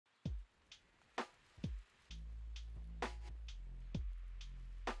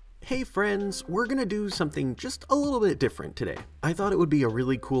Hey friends, we're gonna do something just a little bit different today. I thought it would be a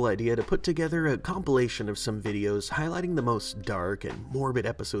really cool idea to put together a compilation of some videos highlighting the most dark and morbid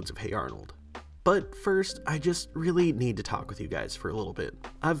episodes of Hey Arnold. But first, I just really need to talk with you guys for a little bit.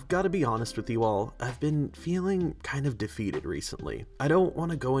 I've got to be honest with you all, I've been feeling kind of defeated recently. I don't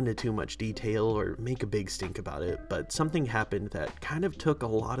want to go into too much detail or make a big stink about it, but something happened that kind of took a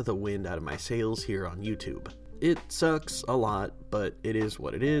lot of the wind out of my sails here on YouTube. It sucks a lot, but it is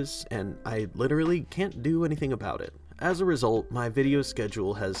what it is, and I literally can't do anything about it. As a result, my video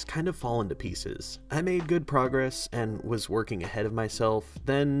schedule has kind of fallen to pieces. I made good progress and was working ahead of myself,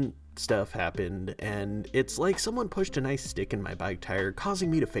 then stuff happened, and it's like someone pushed a nice stick in my bike tire, causing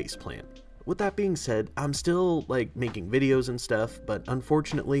me to faceplant. With that being said, I'm still making videos and stuff, but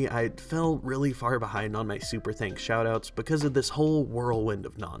unfortunately I fell really far behind on my super thanks shoutouts because of this whole whirlwind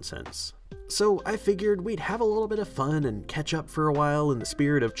of nonsense. So I figured we'd have a little bit of fun and catch up for a while in the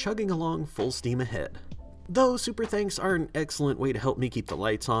spirit of chugging along full steam ahead. Though super thanks are an excellent way to help me keep the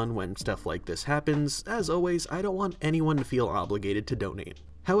lights on when stuff like this happens, as always, I don't want anyone to feel obligated to donate.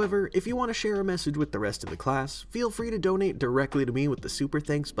 However, if you want to share a message with the rest of the class, feel free to donate directly to me with the super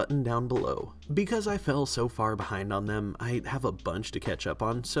thanks button down below. Because I fell so far behind on them, I have a bunch to catch up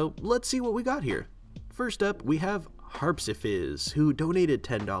on, so let's see what we got here. First up, we have Harpsifiz, who donated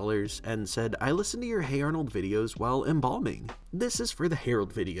 $10 and said, I listened to your Hey Arnold videos while embalming. This is for the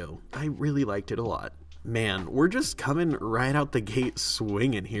Herald video. I really liked it a lot. Man, we're just coming right out the gate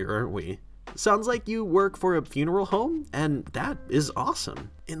swinging here, aren't we? Sounds like you work for a funeral home, and that is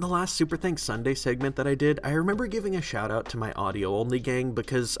awesome. In the last Super Thanks Sunday segment that I did, I remember giving a shout out to my audio only gang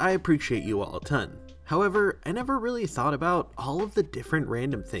because I appreciate you all a ton. However, I never really thought about all of the different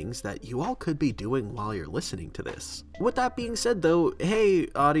random things that you all could be doing while you're listening to this. With that being said though, hey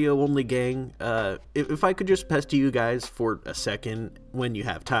audio only gang, if I could just pester you guys for a second when you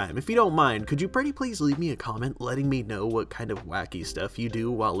have time. If you don't mind, could you pretty please leave me a comment letting me know what kind of wacky stuff you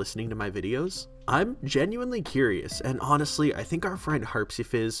do while listening to my videos? I'm genuinely curious, and honestly, I think our friend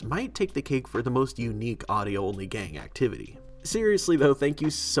Harpsifiz might take the cake for the most unique audio-only gang activity. Seriously though, thank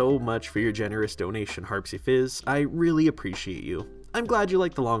you so much for your generous donation, Harpsifiz. I really appreciate you. I'm glad you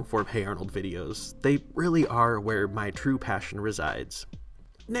like the long-form Hey Arnold videos. They really are where my true passion resides.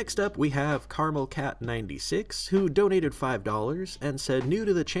 Next up, we have CarmelCat96, who donated $5 and said, new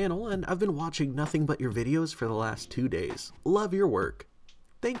to the channel, and I've been watching nothing but your videos for the last 2 days. Love your work.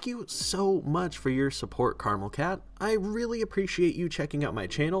 Thank you so much for your support, CarmelCat. I really appreciate you checking out my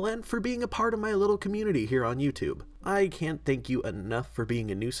channel and for being a part of my little community here on YouTube. I can't thank you enough for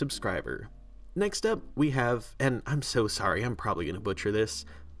being a new subscriber. Next up, we have, and I'm so sorry, I'm probably going to butcher this,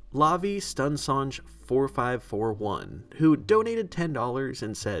 Lavi Stunsange 4541, who donated $10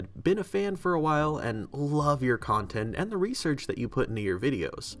 and said, been a fan for a while and love your content and the research that you put into your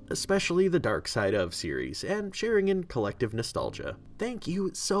videos, especially the Dark Side of series and sharing in collective nostalgia. Thank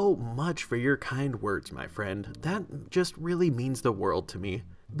you so much for your kind words, my friend. That just really means the world to me.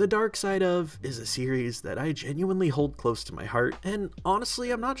 The Dark Side of is a series that I genuinely hold close to my heart, and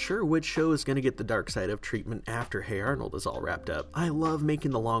honestly I'm not sure which show is going to get the Dark Side of treatment after Hey Arnold is all wrapped up. I love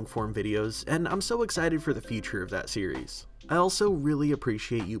making the long form videos, and I'm so excited for the future of that series. I also really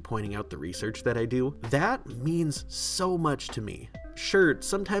appreciate you pointing out the research that I do. That means so much to me. Sure,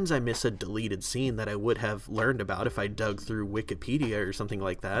 sometimes I miss a deleted scene that I would have learned about if I dug through Wikipedia or something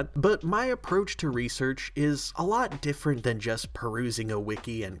like that, but my approach to research is a lot different than just perusing a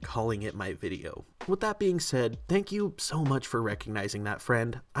wiki and calling it my video. With that being said, thank you so much for recognizing that,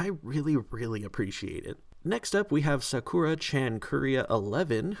 friend. I really appreciate it. Next up, we have Sakura Chankuria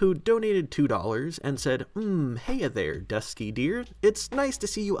 11, who donated $2 and said, hey there, Dusky Deer. It's nice to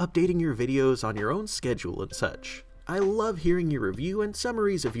see you updating your videos on your own schedule and such. I love hearing your review and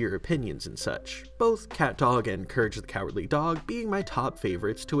summaries of your opinions and such, both Cat Dog and Courage the Cowardly Dog being my top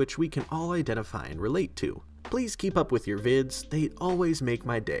favorites to which we can all identify and relate to. Please keep up with your vids, they always make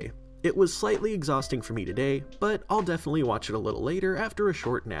my day. It was slightly exhausting for me today, but I'll definitely watch it a little later after a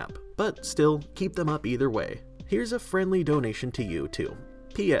short nap, but still, keep them up either way. Here's a friendly donation to you too.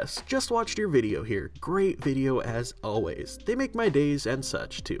 P.S. Just watched your video here, great video as always, they make my days and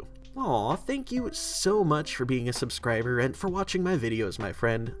such too. Aw, thank you so much for being a subscriber and for watching my videos, my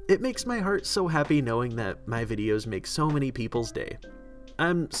friend. It makes my heart so happy knowing that my videos make so many people's day.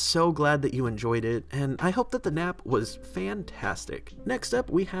 I'm so glad that you enjoyed it, and I hope that the nap was fantastic. Next up,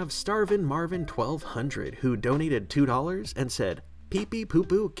 we have Starvin Marvin 1200, who donated $2 and said, pee pee poo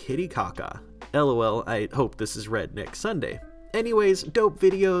poo kitty caca. LOL, I hope this is read next Sunday. Anyways, dope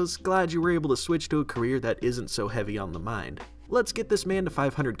videos, glad you were able to switch to a career that isn't so heavy on the mind. Let's get this man to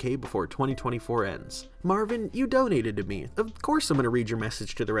 500k before 2024 ends. Marvin, you donated to me. Of course I'm gonna read your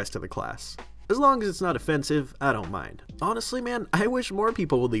message to the rest of the class. As long as it's not offensive, I don't mind. Honestly, man, I wish more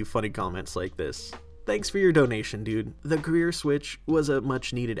people would leave funny comments like this. Thanks for your donation, dude. The career switch was a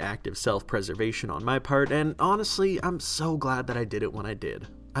much needed act of self-preservation on my part, and honestly, I'm so glad that I did it when I did.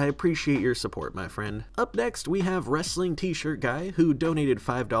 I appreciate your support, my friend. Up next, we have Wrestling T-Shirt Guy, who donated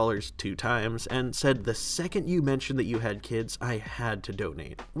 $5 2 times and said the second you mentioned that you had kids, I had to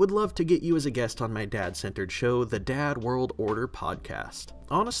donate. Would love to get you as a guest on my dad-centered show, the Dad World Order podcast.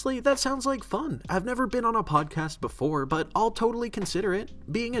 Honestly, that sounds like fun. I've never been on a podcast before, but I'll totally consider it.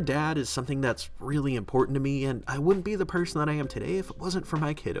 Being a dad is something that's really important to me, and I wouldn't be the person that I am today if it wasn't for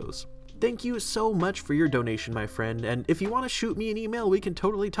my kiddos. Thank you so much for your donation, my friend, and if you want to shoot me an email, we can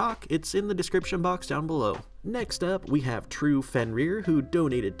totally talk. It's in the description box down below. Next up, we have True Fenrir, who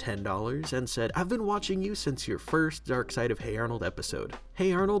donated $10 and said, I've been watching you since your first Dark Side of Hey Arnold episode.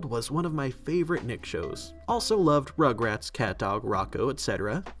 Hey Arnold was one of my favorite Nick shows. Also loved Rugrats, Cat Dog, Rocco,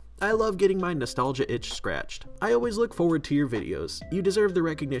 etc. I love getting my nostalgia itch scratched. I always look forward to your videos. You deserve the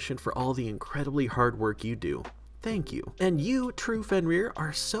recognition for all the incredibly hard work you do. Thank you. And you, True Fenrir,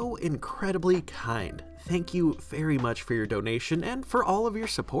 are so incredibly kind. Thank you very much for your donation and for all of your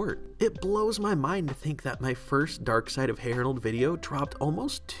support. It blows my mind to think that my first Dark Side of Hey Arnold video dropped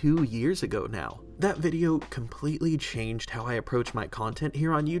almost 2 years ago now. That video completely changed how I approach my content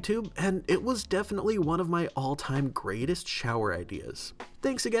here on YouTube, and it was definitely one of my all-time greatest shower ideas.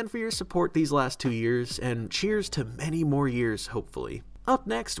 Thanks again for your support these last 2 years, and cheers to many more years, hopefully. Up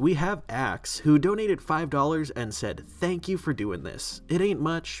next, we have Axe, who donated $5 and said, thank you for doing this. It ain't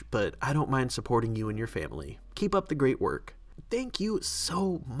much, but I don't mind supporting you and your family. Keep up the great work. Thank you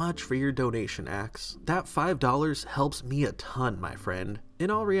so much for your donation, Axe. That $5 helps me a ton, my friend. In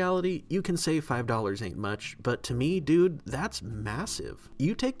all reality, you can say $5 ain't much, but to me, dude, that's massive.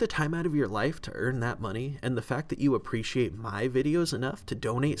 You take the time out of your life to earn that money, and the fact that you appreciate my videos enough to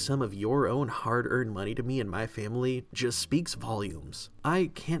donate some of your own hard-earned money to me and my family just speaks volumes.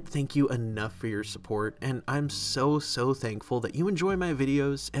 I can't thank you enough for your support, and I'm so thankful that you enjoy my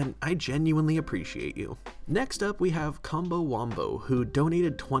videos, and I genuinely appreciate you. Next up, we have Combo Wombo, who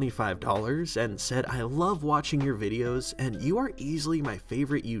donated $25 and said, I love watching your videos, and you are easily my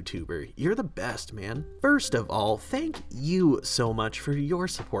favorite YouTuber. You're the best, man. First of all, thank you so much for your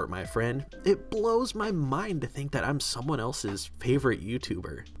support, my friend. It blows my mind to think that I'm someone else's favorite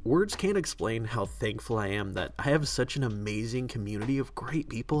YouTuber. Words can't explain how thankful I am that I have such an amazing community of great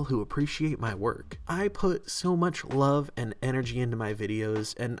people who appreciate my work. I put so much love and energy into my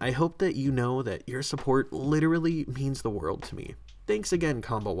videos, and I hope that you know that your support literally means the world to me. Thanks again,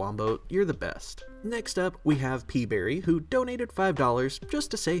 Combo Wombo, you're the best. Next up, we have P-Berry, who donated $5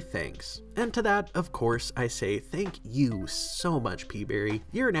 just to say thanks. And to that, of course, I say thank you so much, P-Berry.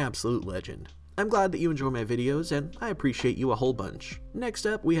 You're an absolute legend. I'm glad that you enjoy my videos, and I appreciate you a whole bunch. Next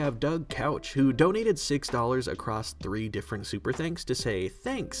up, we have Doug Couch, who donated $6 across 3 different super thanks to say,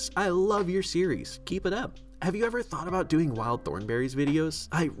 thanks, I love your series, keep it up. Have you ever thought about doing Wild Thornberries videos?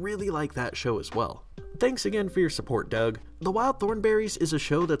 I really like that show as well. Thanks again for your support, Doug. The Wild Thornberries is a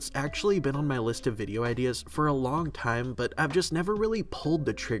show that's actually been on my list of video ideas for a long time, but I've just never really pulled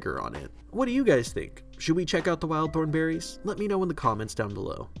the trigger on it. What do you guys think? Should we check out the Wild Thornberries? Let me know in the comments down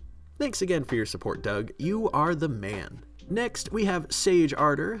below. Thanks again for your support, Doug. You are the man. Next, we have Sage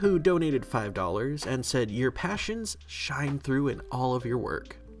Ardor, who donated $5 and said, your passions shine through in all of your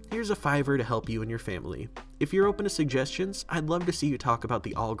work. Here's a $5 to help you and your family. If you're open to suggestions, I'd love to see you talk about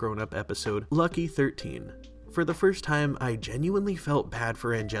the All Grown Up episode, Lucky 13. For the first time, I genuinely felt bad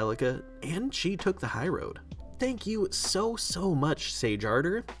for Angelica, and she took the high road. Thank you so much, Sage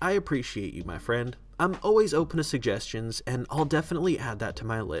Ardor. I appreciate you, my friend. I'm always open to suggestions, and I'll definitely add that to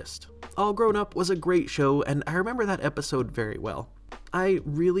my list. All Grown Up was a great show, and I remember that episode very well. I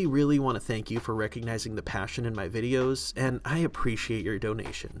really want to thank you for recognizing the passion in my videos, and I appreciate your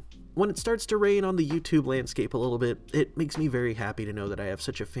donation. When it starts to rain on the YouTube landscape a little bit, it makes me very happy to know that I have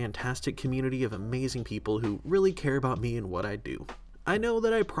such a fantastic community of amazing people who really care about me and what I do. I know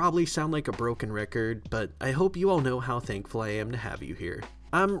that I probably sound like a broken record, but I hope you all know how thankful I am to have you here.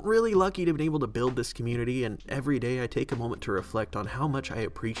 I'm really lucky to be able to build this community, and every day I take a moment to reflect on how much I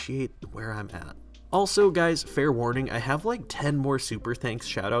appreciate where I'm at. Also guys, fair warning, I have like 10 more super thanks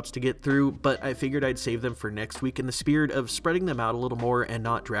shoutouts to get through, but I figured I'd save them for next week in the spirit of spreading them out a little more and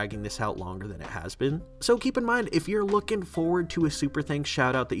not dragging this out longer than it has been. So keep in mind, if you're looking forward to a super thanks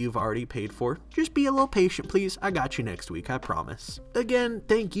shoutout that you've already paid for, just be a little patient please, I got you next week, I promise. Again,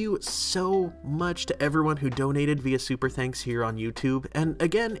 thank you so much to everyone who donated via super thanks here on YouTube, and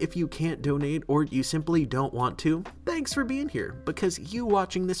again, if you can't donate or you simply don't want to, thanks for being here, because you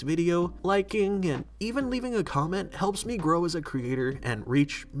watching this video, liking, and even leaving a comment helps me grow as a creator and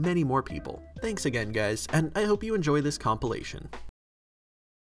reach many more people. Thanks again guys, and I hope you enjoy this compilation.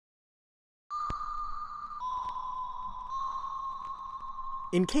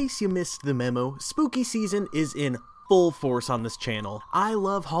 In case you missed the memo, spooky season is in full force on this channel. I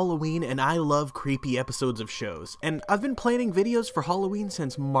love Halloween and I love creepy episodes of shows, and I've been planning videos for Halloween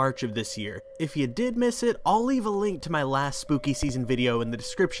since March of this year. If you did miss it, I'll leave a link to my last spooky season video in the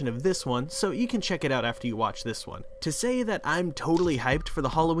description of this one, so you can check it out after you watch this one. To say that I'm totally hyped for the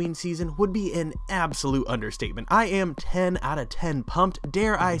Halloween season would be an absolute understatement. I am 10 out of 10 pumped,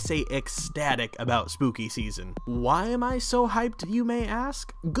 dare I say ecstatic about spooky season. Why am I so hyped, you may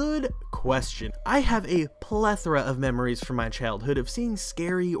ask? Good question. I have a plethora of memories from my childhood of seeing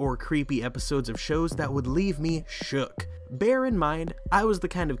scary or creepy episodes of shows that would leave me shook. Bear in mind, I was the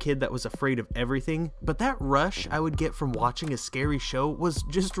kind of kid that was afraid of everything, but that rush I would get from watching a scary show was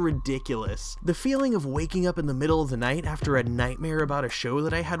just ridiculous. The feeling of waking up in the middle of the night after a nightmare about a show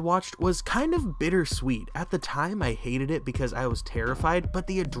that I had watched was kind of bittersweet. At the time, I hated it because I was terrified, but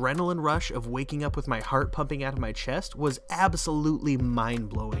the adrenaline rush of waking up with my heart pumping out of my chest was absolutely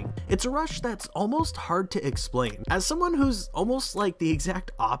mind-blowing. It's a rush that's almost hard to explain. As someone who's almost like the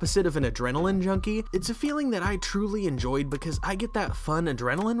exact opposite of an adrenaline junkie, it's a feeling that I truly enjoy because I get that fun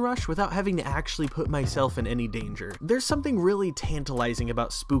adrenaline rush without having to actually put myself in any danger. There's something really tantalizing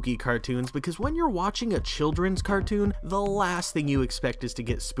about spooky cartoons because when you're watching a children's cartoon, the last thing you expect is to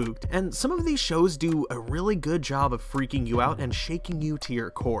get spooked, and some of these shows do a really good job of freaking you out and shaking you to your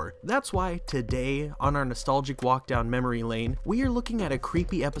core. That's why today, on our nostalgic walk down memory lane, we are looking at a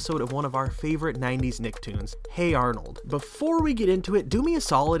creepy episode of one of our favorite 90s Nicktoons, Hey Arnold. Before we get into it, do me a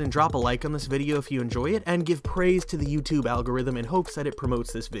solid and drop a like on this video if you enjoy it, and give praise to the YouTube algorithm in hopes that it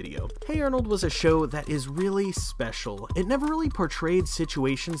promotes this video. Hey Arnold was a show that is really special. It never really portrayed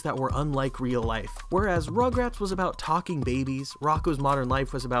situations that were unlike real life. Whereas Rugrats was about talking babies, Rocko's Modern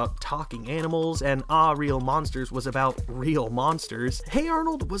Life was about talking animals, and Ah Real Monsters was about real monsters, Hey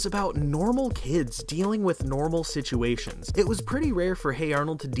Arnold was about normal kids dealing with normal situations. It was pretty rare for Hey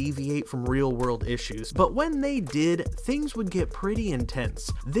Arnold to deviate from real world issues, but when they did, things would get pretty intense.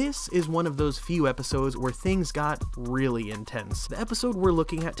 This is one of those few episodes where things got really intense. The episode we're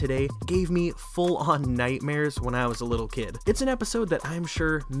looking at today gave me full-on nightmares when I was a little kid. It's an episode that I'm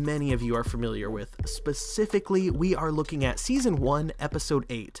sure many of you are familiar with. Specifically, we are looking at Season 1, Episode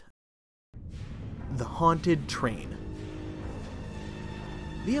 8, The Haunted Train.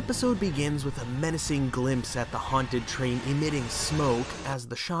 The episode begins with a menacing glimpse at the haunted train emitting smoke as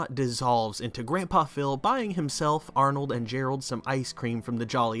the shot dissolves into Grandpa Phil buying himself, Arnold, and Gerald some ice cream from the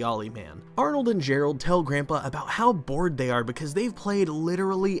Jolly Ollie Man. Arnold and Gerald tell Grandpa about how bored they are because they've played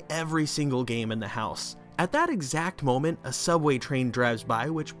literally every single game in the house. At that exact moment, a subway train drives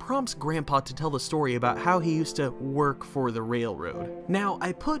by, which prompts Grandpa to tell the story about how he used to work for the railroad. Now,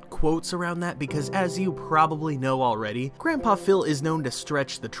 I put quotes around that because, as you probably know already, Grandpa Phil is known to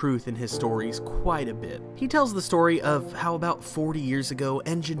stretch the truth in his stories quite a bit. He tells the story of how about 40 years ago,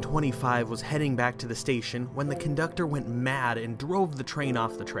 Engine 25 was heading back to the station when the conductor went mad and drove the train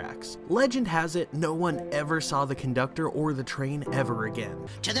off the tracks. Legend has it, no one ever saw the conductor or the train ever again.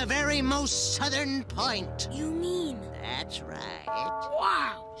 To the very most southern point. You mean? That's right.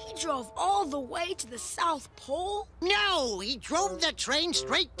 Wow, he drove all the way to the South Pole? No, he drove the train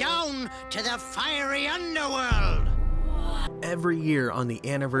straight down to the fiery underworld. Every year on the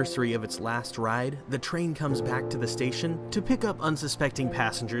anniversary of its last ride, the train comes back to the station to pick up unsuspecting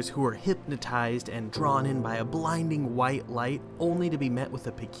passengers who are hypnotized and drawn in by a blinding white light, only to be met with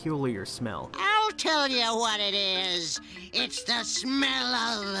a peculiar smell. I'll tell you what it is. It's the smell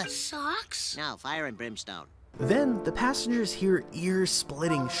of... Socks? No, fire and brimstone. Then, the passengers hear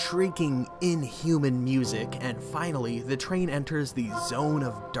ear-splitting, shrieking, inhuman music, and finally, the train enters the zone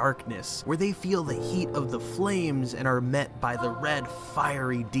of darkness, where they feel the heat of the flames and are met by the red,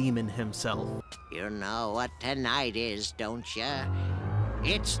 fiery demon himself. You know what tonight is, don't you?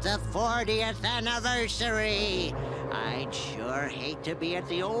 It's the 40th anniversary! I'd sure hate to be at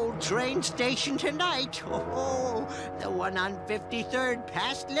the old train station tonight. Oh, the one on 53rd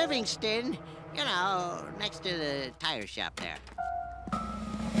past Livingston. You know, next to the tire shop there.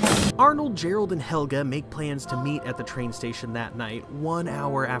 Arnold, Gerald, and Helga make plans to meet at the train station that night, 1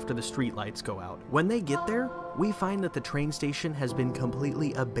 hour after the streetlights go out. When they get there, we find that the train station has been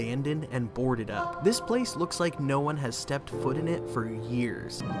completely abandoned and boarded up. This place looks like no one has stepped foot in it for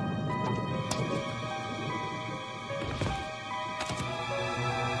years.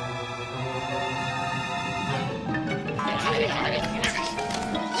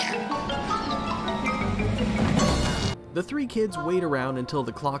 The three kids wait around until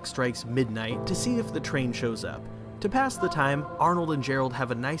the clock strikes midnight to see if the train shows up. To pass the time, Arnold and Gerald have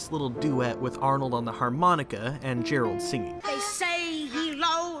a nice little duet with Arnold on the harmonica and Gerald singing. They say he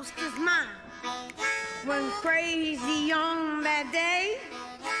lost his mind when crazy on that day.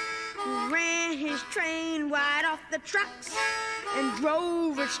 He ran his train right off the tracks and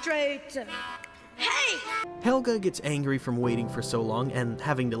drove it straight to... Hey! Helga gets angry from waiting for so long and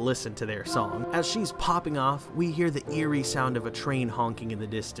having to listen to their song. As she's popping off, we hear the eerie sound of a train honking in the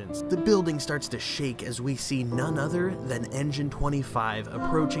distance. The building starts to shake as we see none other than Engine 25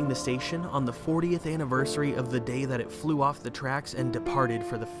 approaching the station on the 40th anniversary of the day that it flew off the tracks and departed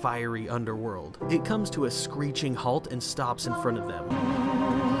for the fiery underworld. It comes to a screeching halt and stops in front of them.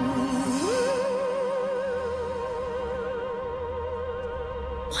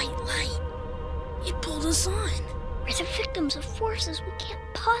 White light. It pulled us on. We're the victims of forces we can't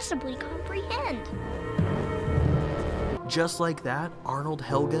possibly comprehend. Just like that, Arnold,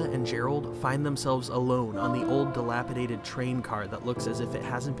 Helga, and Gerald find themselves alone on the old dilapidated train car that looks as if it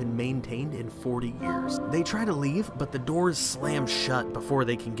hasn't been maintained in 40 years. They try to leave, but the doors slam shut before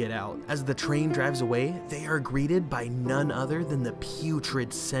they can get out. As the train drives away, they are greeted by none other than the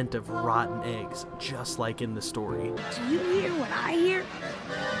putrid scent of rotten eggs, just like in the story. Do you hear what I hear?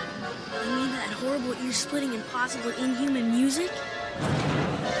 You mean that horrible ear-splitting, impossible, inhuman music?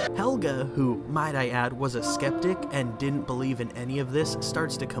 Helga, who, might I add, was a skeptic and didn't believe in any of this,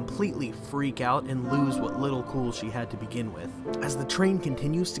 starts to completely freak out and lose what little cool she had to begin with. As the train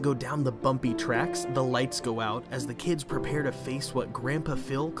continues to go down the bumpy tracks, the lights go out as the kids prepare to face what Grandpa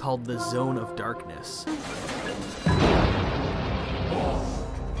Phil called the Zone of Darkness. This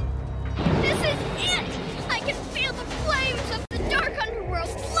is it! I can feel the flames of the dark underworld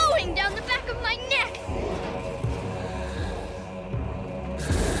flowing down the back of my neck!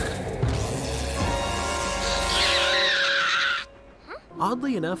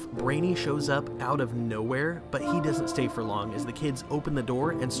 Oddly enough, Brainy shows up out of nowhere, but he doesn't stay for long as the kids open the door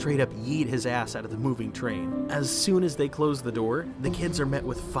and straight up yeet his ass out of the moving train. As soon as they close the door, the kids are met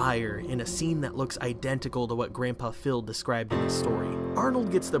with fire in a scene that looks identical to what Grandpa Phil described in his story.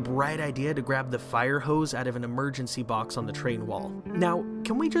 Arnold gets the bright idea to grab the fire hose out of an emergency box on the train wall. Now,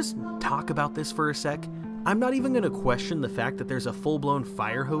 can we just talk about this for a sec? I'm not even going to question the fact that there's a full-blown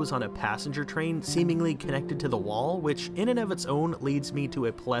fire hose on a passenger train seemingly connected to the wall, which in and of its own leads me to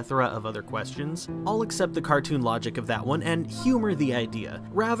a plethora of other questions. I'll accept the cartoon logic of that one and humor the idea.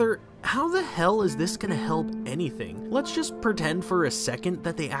 Rather, how the hell is this gonna help anything? Let's just pretend for a second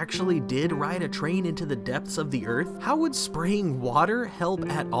that they actually did ride a train into the depths of the earth. How would spraying water help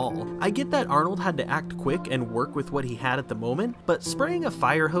at all? I get that Arnold had to act quick and work with what he had at the moment, but spraying a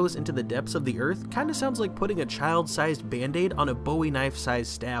fire hose into the depths of the earth kinda sounds like putting a child-sized band-aid on a Bowie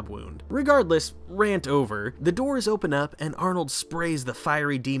knife-sized stab wound. Regardless, rant over. The doors open up and Arnold sprays the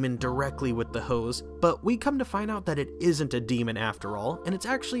fiery demon directly with the hose, but we come to find out that it isn't a demon after all, and it's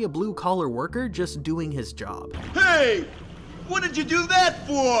actually a blue-collar worker just doing his job. Hey! What did you do that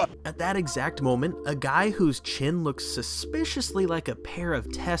for? At that exact moment, a guy whose chin looks suspiciously like a pair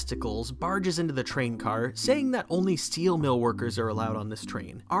of testicles barges into the train car, saying that only steel mill workers are allowed on this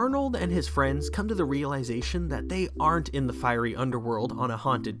train. Arnold and his friends come to the realization that they aren't in the fiery underworld on a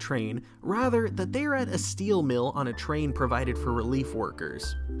haunted train, rather that they're at a steel mill on a train provided for relief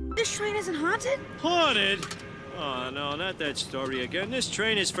workers. This train isn't haunted? Haunted? Oh, no, not that story again. This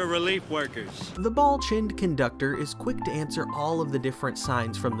train is for relief workers. The ball-chinned conductor is quick to answer all of the different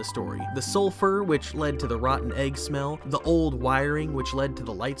signs from the story. The sulfur, which led to the rotten egg smell, the old wiring, which led to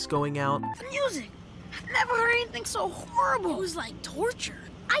the lights going out. The music! I've never heard anything so horrible. It was like torture.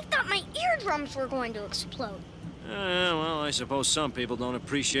 I thought my eardrums were going to explode. Well, I suppose some people don't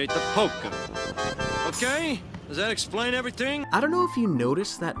appreciate the polka. Okay? Does that explain everything? I don't know if you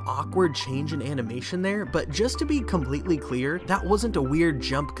noticed that awkward change in animation there, but just to be completely clear, that wasn't a weird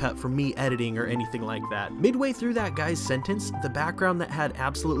jump cut from me editing or anything like that. Midway through that guy's sentence, the background that had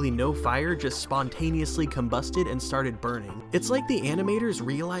absolutely no fire just spontaneously combusted and started burning. It's like the animators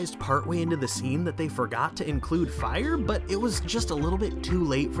realized partway into the scene that they forgot to include fire, but it was just a little bit too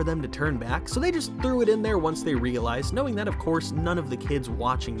late for them to turn back, so they just threw it in there once they realized, knowing that of course none of the kids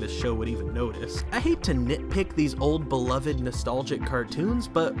watching this show would even notice. I hate to nitpick the these old beloved nostalgic cartoons,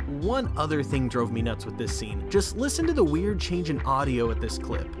 but one other thing drove me nuts with this scene. Just listen to the weird change in audio at this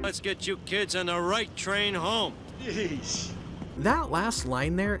clip. Let's get you kids on the right train home. Jeez. That last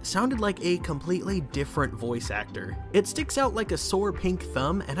line there sounded like a completely different voice actor. It sticks out like a sore pink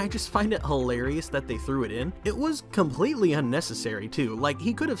thumb, and I just find it hilarious that they threw it in. It was completely unnecessary too, like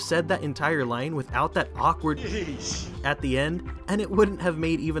he could have said that entire line without that awkward Jeez. at the end, and it wouldn't have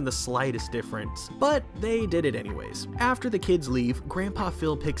made even the slightest difference. But they did it anyways. After the kids leave, Grandpa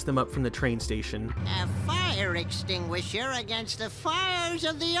Phil picks them up from the train station. A fire extinguisher against the fires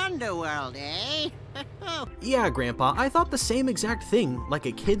of the underworld, eh? Yeah, Grandpa, I thought the same exact thing, like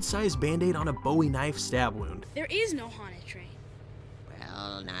a kid-sized band-aid on a Bowie knife stab wound. There is no haunted train.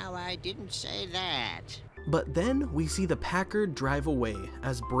 Well, now I didn't say that. But then we see the Packard drive away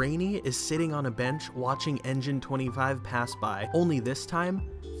as Brainy is sitting on a bench watching Engine 25 pass by, only this time,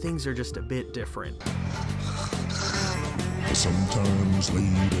 things are just a bit different. Sometimes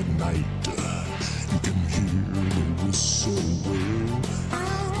late at night, you can hear the whistle wail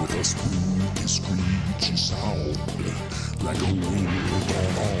with a spooky screechy sound, like a wheel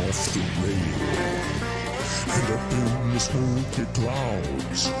gone off the rail. And up in the smoky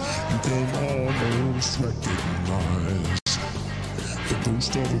clouds, you can almost recognize the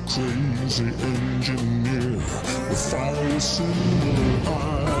ghost of a crazy engineer with fires in their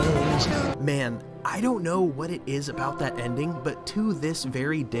eyes. Man, I don't know what it is about that ending, but to this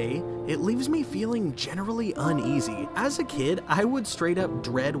very day, it leaves me feeling generally uneasy. As a kid, I would straight up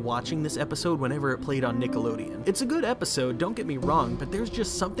dread watching this episode whenever it played on Nickelodeon. It's a good episode, don't get me wrong, but there's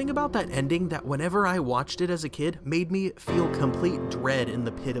just something about that ending that whenever I watched it as a kid made me feel complete dread in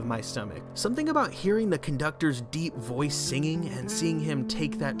the pit of my stomach. Something about hearing the conductor's deep voice singing and seeing him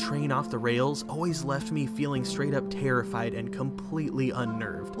take that train off the rails always left me feeling straight up terrified and completely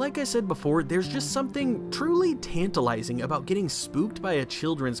unnerved. Like I said before, there's just something truly tantalizing about getting spooked by a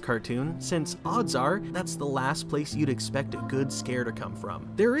children's cartoon, since odds are that's the last place you'd expect a good scare to come from.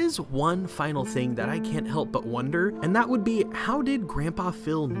 There is one final thing that I can't help but wonder, and that would be, how did Grandpa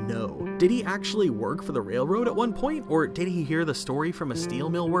Phil know? Did he actually work for the railroad at one point, or did he hear the story from a steel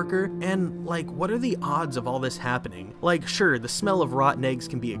mill worker? And like, what are the odds of all this happening? Like, sure, the smell of rotten eggs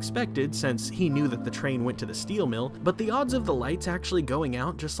can be expected since he knew that the train went to the steel mill, but the odds of the lights actually going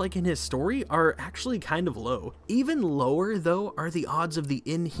out, just like in his story, are actually kind of low. Even lower, though, are the odds of the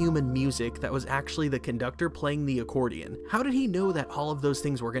inhuman music that was actually the conductor playing the accordion. How did he know that all of those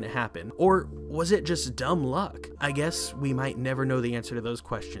things were going to happen? Or was it just dumb luck? I guess we might never know the answer to those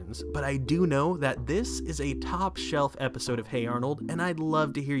questions, but I do know that this is a top shelf episode of Hey Arnold, and I'd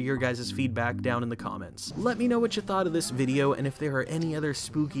love to hear your guys' feedback down in the comments. Let me know what you thought of this video, and if there are any other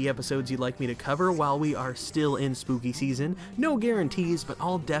spooky episodes you'd like me to cover while we are still in spooky season. No guarantees, but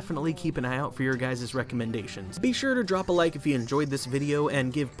I'll definitely keep an eye out for your guys' recommendations. Be sure to drop a like if you enjoyed this video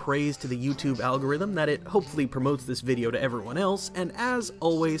and give praise to the YouTube algorithm that it hopefully promotes this video to everyone else, and as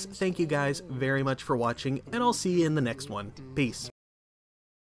always, thank you guys very much for watching, and I'll see you in the next one. Peace.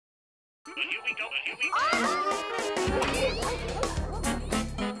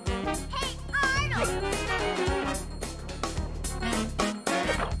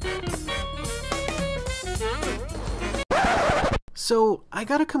 So, I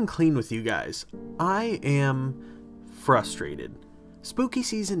gotta come clean with you guys. I am frustrated. Spooky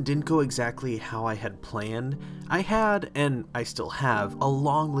season didn't go exactly how I had planned. I had, and I still have, a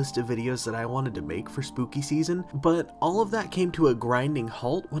long list of videos that I wanted to make for spooky season, but all of that came to a grinding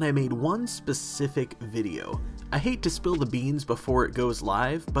halt when I made one specific video. I hate to spill the beans before it goes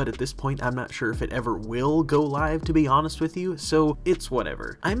live, but at this point I'm not sure if it ever will go live, to be honest with you, so it's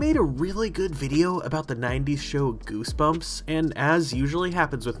whatever. I made a really good video about the 90s show Goosebumps, and as usually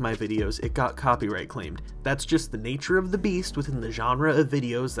happens with my videos, it got copyright claimed. That's just the nature of the beast within the genre of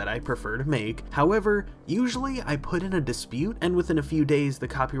videos that I prefer to make. However, usually I put in a dispute, and within a few days the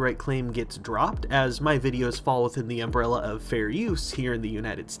copyright claim gets dropped, as my videos fall within the umbrella of fair use here in the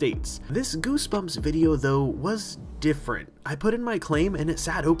United States. This Goosebumps video, though, was different. I put in my claim and it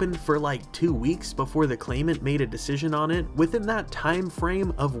sat open for like 2 weeks before the claimant made a decision on it. Within that time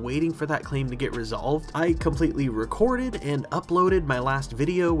frame of waiting for that claim to get resolved, I completely recorded and uploaded my last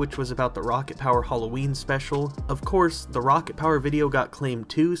video, which was about the Rocket Power Halloween special. Of course, the Rocket Power video got claimed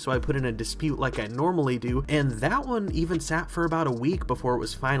too, so I put in a dispute like I normally do, and that one even sat for about a week before it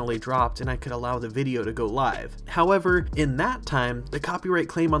was finally dropped and I could allow the video to go live. However, in that time, the copyright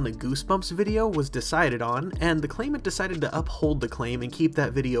claim on the Goosebumps video was decided on, and and the claimant decided to uphold the claim and keep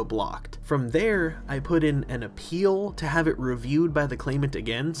that video blocked. From there, I put in an appeal to have it reviewed by the claimant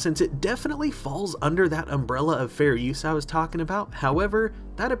again, since it definitely falls under that umbrella of fair use I was talking about. However,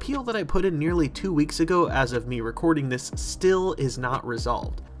 that appeal that I put in nearly 2 weeks ago as of me recording this still is not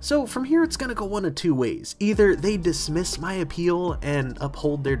resolved. So from here it's gonna go one of two ways. Either they dismiss my appeal and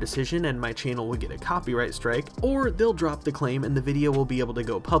uphold their decision and my channel will get a copyright strike, or they'll drop the claim and the video will be able to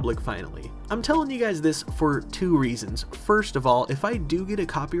go public finally. I'm telling you guys this for 2 reasons. First of all, if I do get a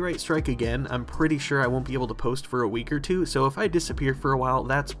copyright strike again, I'm pretty sure I won't be able to post for a week or 2, so if I disappear for a while,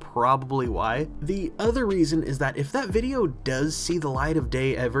 that's probably why. The other reason is that if that video does see the light of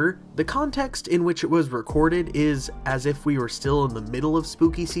day ever, the context in which it was recorded is as if we were still in the middle of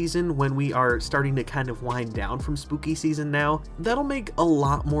spooky season when we are starting to kind of wind down from spooky season now. That'll make a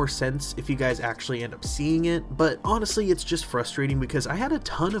lot more sense if you guys actually end up seeing it, but honestly it's just frustrating because I had a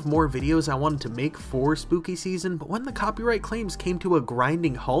ton of more videos I wanted to make for spooky season, but when the copyright claims came to a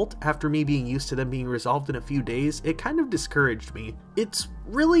grinding halt after me being used to them being resolved in a few days, it kind of discouraged me. It's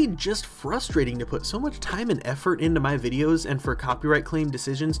really just frustrating to put so much time and effort into my videos and for copyright claim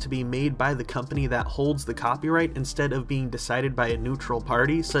decisions to be made by the company that holds the copyright instead of being decided by a neutral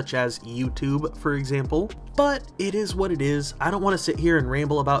party such as YouTube, for example. But it is what it is. I don't want to sit here and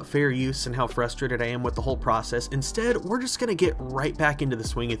ramble about fair use and how frustrated I am with the whole process. Instead, we're just going to get right back into the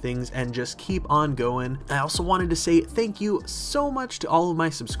swing of things and just keep on going. I also wanted to say thank you so much to all of my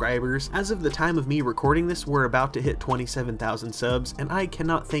subscribers. As of the time of me recording this, we're about to hit 27,000 subs, and I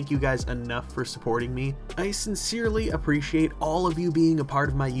cannot thank you guys enough for supporting me. I sincerely appreciate all of you being a part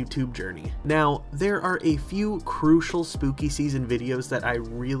of my YouTube journey. Now, there are a few crucial spooky season videos that I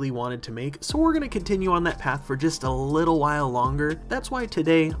really wanted to make, so we're going to continue on that path for just a little while longer. That's why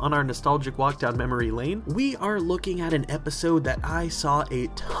today, on our nostalgic walk down memory lane, we are looking at an episode that I saw a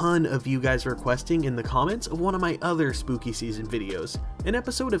ton of you guys requesting in the comments of one of my other spooky season videos. An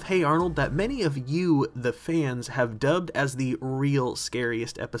episode of Hey Arnold that many of you, the fans, have dubbed as the real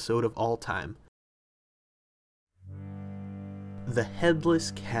scariest episode of all time. The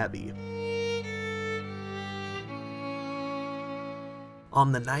Headless Cabbie.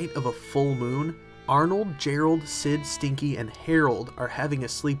 On the night of a full moon, Arnold, Gerald, Sid, Stinky, and Harold are having a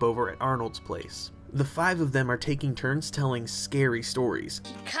sleepover at Arnold's place. The 5 of them are taking turns telling scary stories.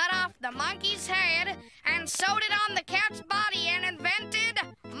 He cut off the monkey's head and sewed it on the cat's body and invented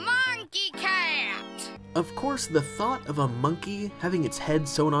Monkey Cat. Of course, the thought of a monkey having its head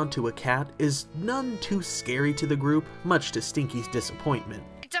sewn onto a cat is none too scary to the group, much to Stinky's disappointment.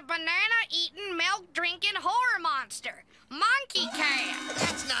 It's a banana-eating, milk-drinking horror monster. Monkey Cat.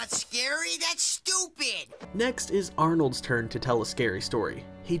 That's not scary, that's stupid. Next is Arnold's turn to tell a scary story.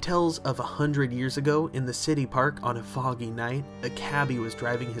 He tells of 100 years ago in the city park on a foggy night, a cabbie was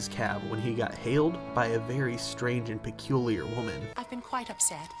driving his cab when he got hailed by a very strange and peculiar woman. I've been quite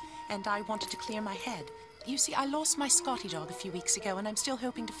upset, and I wanted to clear my head. You see, I lost my Scotty dog a few weeks ago, and I'm still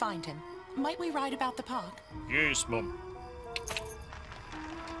hoping to find him. Might we ride about the park? Yes, Mum.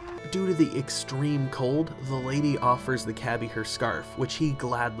 Due to the extreme cold, the lady offers the cabbie her scarf, which he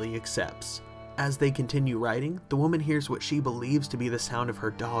gladly accepts. As they continue riding, the woman hears what she believes to be the sound of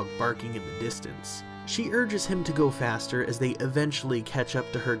her dog barking in the distance. She urges him to go faster as they eventually catch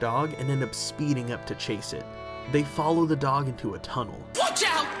up to her dog and end up speeding up to chase it. They follow the dog into a tunnel. Watch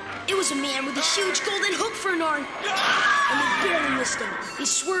out! It was a man with a huge golden hook for an arm. And they barely missed him. He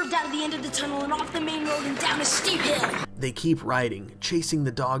swerved out of the end of the tunnel and off the main road and down a steep hill. They keep riding, chasing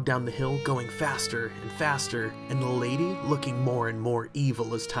the dog down the hill, going faster and faster, and the lady looking more and more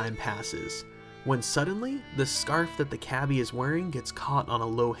evil as time passes. When suddenly, the scarf that the cabbie is wearing gets caught on a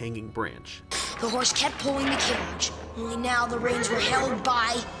low-hanging branch. The horse kept pulling the carriage, only now the reins were held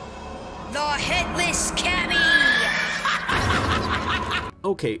by the Headless Cabbie!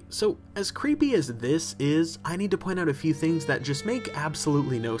 Okay, so as creepy as this is, I need to point out a few things that just make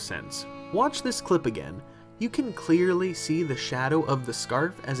absolutely no sense. Watch this clip again. You can clearly see the shadow of the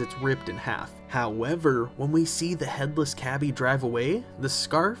scarf as it's ripped in half. However, when we see the headless cabbie drive away, the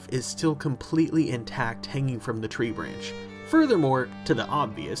scarf is still completely intact hanging from the tree branch. Furthermore, to the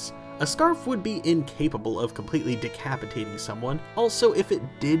obvious, a scarf would be incapable of completely decapitating someone. Also, if it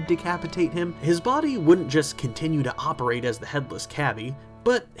did decapitate him, his body wouldn't just continue to operate as the headless cabbie.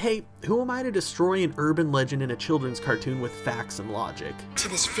 But hey, who am I to destroy an urban legend in a children's cartoon with facts and logic? To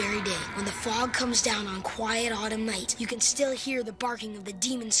this very day, when the fog comes down on quiet autumn nights, you can still hear the barking of the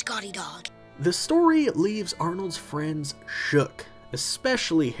demon Scotty dog. The story leaves Arnold's friends shook,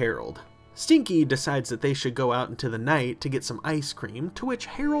 especially Harold. Stinky decides that they should go out into the night to get some ice cream, to which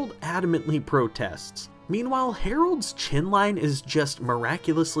Harold adamantly protests. Meanwhile, Harold's chin line is just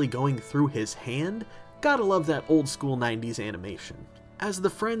miraculously going through his hand. Gotta love that old school 90s animation. As the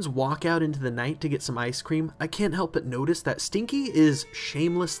friends walk out into the night to get some ice cream, I can't help but notice that Stinky is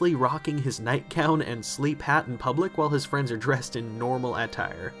shamelessly rocking his nightgown and sleep hat in public while his friends are dressed in normal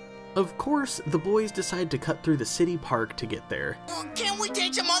attire. Of course, the boys decide to cut through the city park to get there. Well, can't we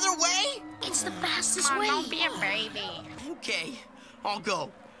take some other way? It's the fastest way. Don't be a baby. Okay, I'll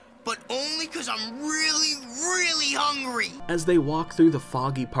go. But only because I'm really, really hungry. As they walk through the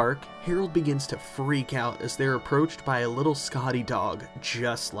foggy park, Harold begins to freak out as they're approached by a little Scotty dog,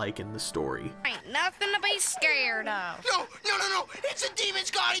 just like in the story. Ain't nothing to be scared of. No, it's a demon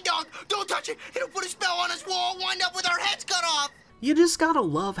Scotty dog. Don't touch it. It'll put a spell on us. We'll all wind up with our heads cut off. You just gotta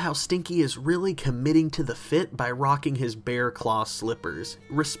love how Stinky is really committing to the fit by rocking his bear claw slippers.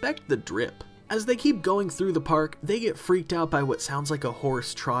 Respect the drip. As they keep going through the park, they get freaked out by what sounds like a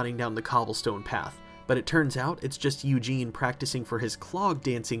horse trotting down the cobblestone path, but it turns out it's just Eugene practicing for his clog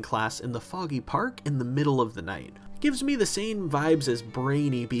dancing class in the foggy park in the middle of the night. Gives me the same vibes as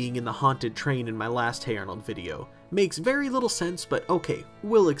Brainy being in the haunted train in my last Hey Arnold video. Makes very little sense, but okay,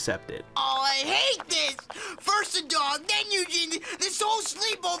 we'll accept it. Oh, I hate this! First the dog, then Eugene. This whole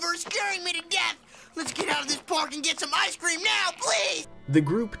sleepover is scaring me to death. Let's get out of this park and get some ice cream now, please! The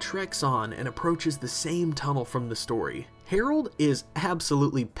group treks on and approaches the same tunnel from the story. Harold is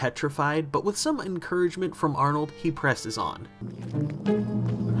absolutely petrified, but with some encouragement from Arnold, he presses on. It's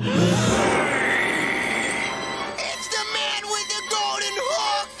the man with the golden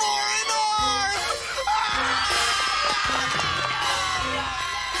hook for an arm!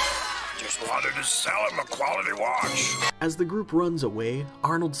 Just wanted to sell him a quality watch. As the group runs away,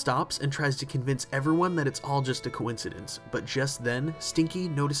 Arnold stops and tries to convince everyone that it's all just a coincidence, but just then, Stinky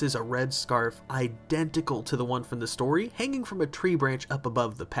notices a red scarf identical to the one from the story hanging from a tree branch up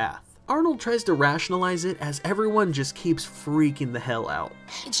above the path. Arnold tries to rationalize it as everyone just keeps freaking the hell out.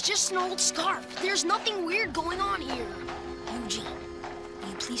 It's just an old scarf. There's nothing weird going on here. Eugene, will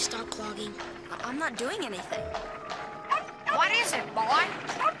you please stop clogging? I'm not doing anything. What is it, boy?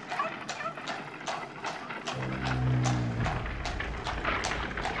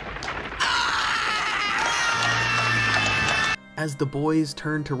 As the boys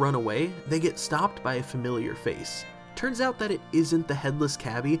turn to run away, they get stopped by a familiar face. Turns out that it isn't the headless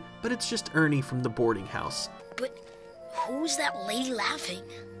cabbie, but it's just Ernie from the boarding house. But who's that lady laughing?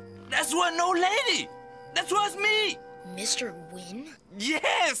 That's one old lady! That was me! Mr. Wynn?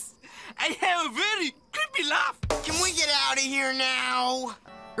 Yes! I have a very creepy laugh! Can we get out of here now?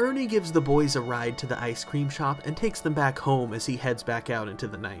 Ernie gives the boys a ride to the ice cream shop and takes them back home as he heads back out into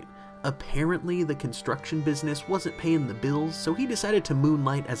the night. Apparently, the construction business wasn't paying the bills, so he decided to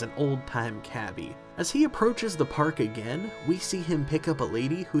moonlight as an old-time cabbie. As he approaches the park again, we see him pick up a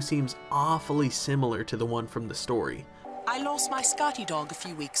lady who seems awfully similar to the one from the story. I lost my Scotty dog a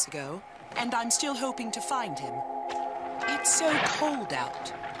few weeks ago, and I'm still hoping to find him. It's so cold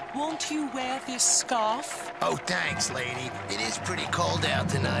out. Won't you wear this scarf? Oh, thanks, lady. It is pretty cold out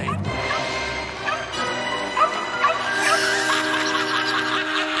tonight.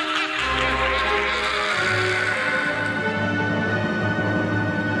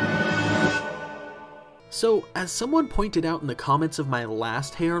 So, as someone pointed out in the comments of my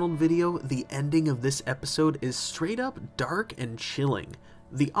last Hey Arnold video, the ending of this episode is straight up dark and chilling.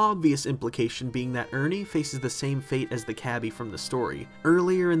 The obvious implication being that Ernie faces the same fate as the cabbie from the story.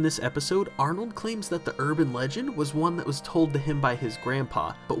 Earlier in this episode, Arnold claims that the urban legend was one that was told to him by his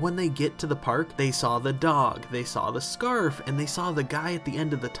grandpa, but when they get to the park, they saw the dog, they saw the scarf, and they saw the guy at the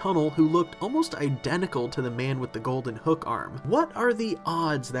end of the tunnel who looked almost identical to the man with the golden hook arm. What are the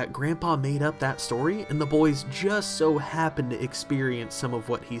odds that grandpa made up that story and the boys just so happened to experience some of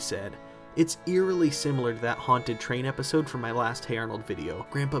what he said? It's eerily similar to that haunted train episode from my last Hey Arnold video.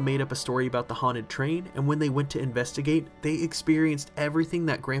 Grandpa made up a story about the haunted train, and when they went to investigate, they experienced everything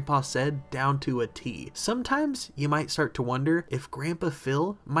that Grandpa said down to a T. Sometimes you might start to wonder if Grandpa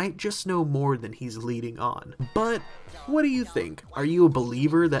Phil might just know more than he's leading on. But what do you think? Are you a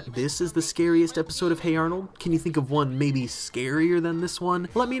believer that this is the scariest episode of Hey Arnold? Can you think of one maybe scarier than this one?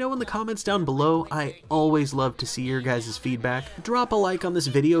 Let me know in the comments down below. I always love to see your guys' feedback. Drop a like on this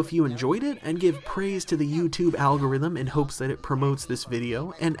video if you enjoyed it, and give praise to the YouTube algorithm in hopes that it promotes this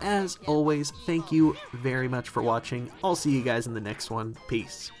video. And as always, thank you very much for watching. I'll see you guys in the next one.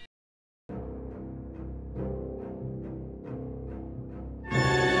 Peace.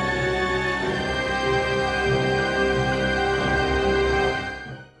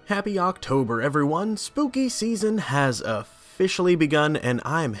 Happy October, everyone! Spooky season has officially begun, and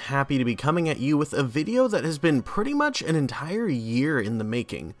I'm happy to be coming at you with a video that has been pretty much an entire year in the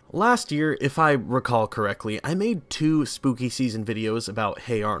making. Last year, if I recall correctly, I made 2 spooky season videos about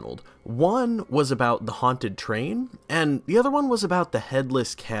Hey Arnold. One was about the haunted train, and the other one was about the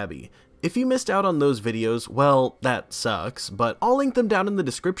headless cabbie. If you missed out on those videos, well, that sucks, but I'll link them down in the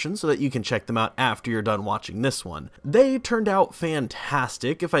description so that you can check them out after you're done watching this one. They turned out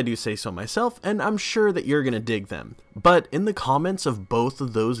fantastic, if I do say so myself, and I'm sure that you're gonna dig them. But in the comments of both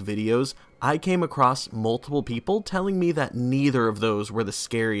of those videos, I came across multiple people telling me that neither of those were the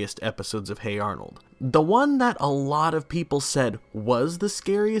scariest episodes of Hey Arnold. The one that a lot of people said was the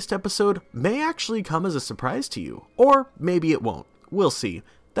scariest episode may actually come as a surprise to you, or maybe it won't. We'll see.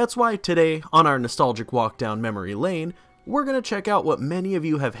 That's why today, on our nostalgic walk down memory lane, we're going to check out what many of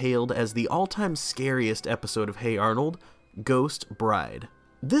you have hailed as the all-time scariest episode of Hey Arnold, Ghost Bride.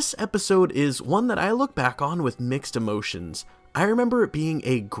 This episode is one that I look back on with mixed emotions. I remember it being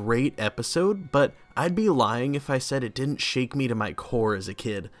a great episode, but I'd be lying if I said it didn't shake me to my core as a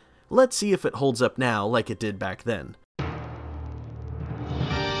kid. Let's see if it holds up now like it did back then.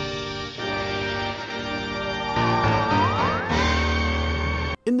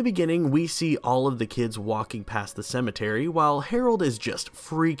 In the beginning, we see all of the kids walking past the cemetery while Harold is just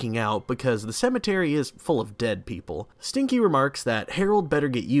freaking out because the cemetery is full of dead people. Stinky remarks that Harold better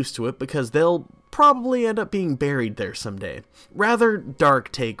get used to it because they'll probably end up being buried there someday. Rather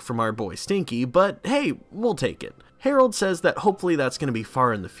dark take from our boy Stinky, but hey, we'll take it. Harold says that hopefully that's going to be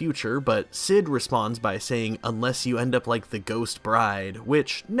far in the future, but Sid responds by saying, unless you end up like the Ghost Bride,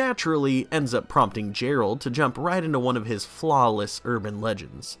 which naturally ends up prompting Gerald to jump right into one of his flawless urban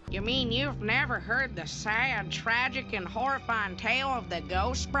legends. You mean you've never heard the sad, tragic, and horrifying tale of the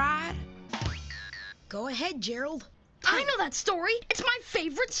Ghost Bride? Go ahead, Gerald. I know that story. It's my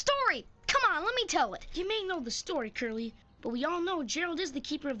favorite story. Come on, let me tell it. You may know the story, Curly, but we all know Gerald is the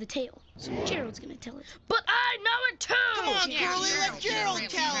keeper of the tale, so Gerald's gonna tell it. But I know it too! Come on, Curly, let Gerald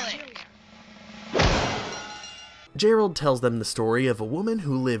tell it! Gerald tells them the story of a woman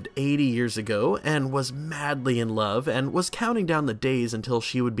who lived 80 years ago and was madly in love and was counting down the days until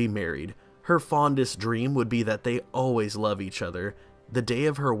she would be married. Her fondest dream would be that they always love each other. The day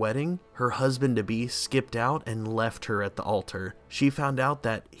of her wedding, her husband-to-be skipped out and left her at the altar. She found out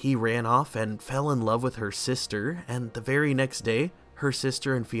that he ran off and fell in love with her sister, and the very next day, her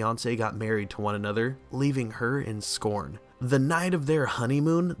sister and fiancé got married to one another, leaving her in scorn. The night of their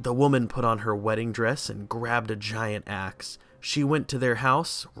honeymoon, the woman put on her wedding dress and grabbed a giant axe. She went to their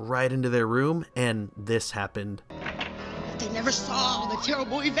house, right into their room, and this happened. They never saw the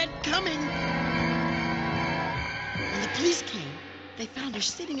terrible event coming. When the police came, they found her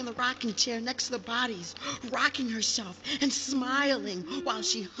sitting in the rocking chair next to the bodies, rocking herself and smiling while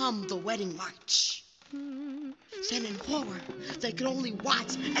she hummed the wedding march. Then in horror, they could only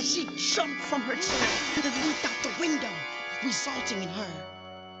watch as she jumped from her chair and leaped out the window, resulting in her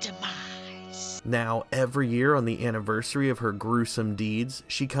demise. Now, every year on the anniversary of her gruesome deeds,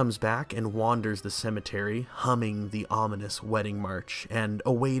 she comes back and wanders the cemetery, humming the ominous wedding march and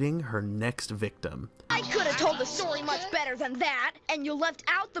awaiting her next victim. I could have told the story much better than that, and you left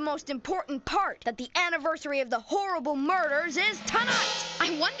out the most important part, that the anniversary of the horrible murders is tonight.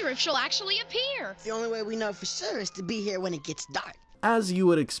 I wonder if she'll actually appear. The only way we know for sure is to be here when it gets dark. As you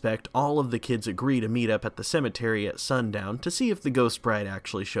would expect, all of the kids agree to meet up at the cemetery at sundown to see if the Ghost Bride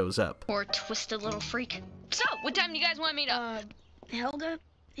actually shows up. Poor twisted little freak. So, what time do you guys want me to... Helga,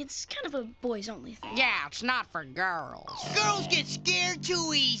 it's kind of a boys-only thing. Yeah, it's not for girls. Girls get scared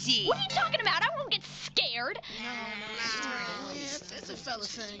too easy. What are you talking about? I won't get scared. It's a fella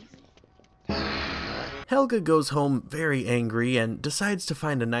thing. Helga goes home very angry and decides to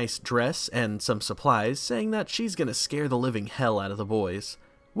find a nice dress and some supplies, saying that she's gonna scare the living hell out of the boys.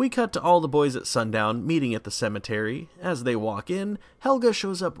 We cut to all the boys at sundown meeting at the cemetery. As they walk in, Helga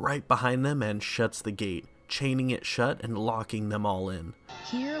shows up right behind them and shuts the gate, chaining it shut and locking them all in.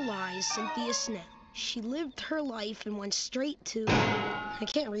 Here lies Cynthia Snell. She lived her life and went straight to... I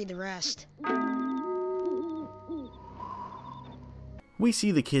can't read the rest. We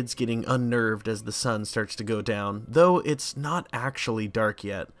see the kids getting unnerved as the sun starts to go down, though it's not actually dark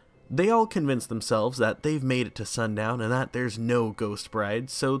yet. They all convince themselves that they've made it to sundown and that there's no Ghost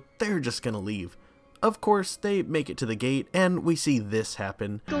Bride, so they're just gonna leave. Of course, they make it to the gate, and we see this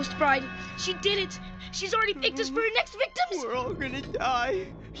happen. Ghost Bride, she did it! She's already picked us for her next victims! We're all gonna die.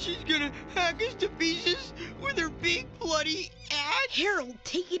 She's gonna hack us to pieces with her big bloody axe. Harold,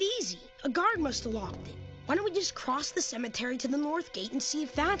 take it easy. A guard must have locked it. Why don't we just cross the cemetery to the north gate and see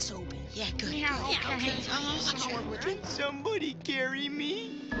if that's open? Yeah, good. Yeah, okay. Can somebody carry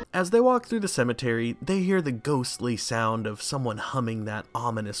me? As they walk through the cemetery, they hear the ghostly sound of someone humming that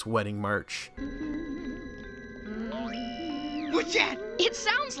ominous wedding march. Wait, What's that? It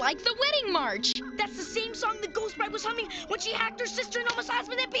sounds like the wedding march. That's the same song the Ghost Bride was humming when she hacked her sister and almost has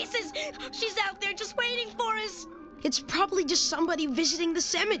in pieces. She's out there just waiting for us. It's probably just somebody visiting the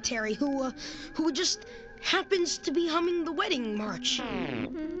cemetery who just happens to be humming the wedding march.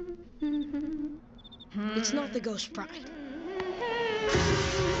 It's not the Ghost Bride.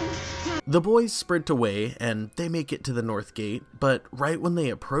 The boys sprint away and they make it to the north gate, but right when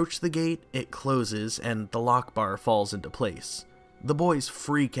they approach the gate, it closes and the lock bar falls into place. The boys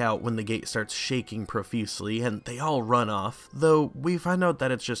freak out when the gate starts shaking profusely and they all run off, though we find out that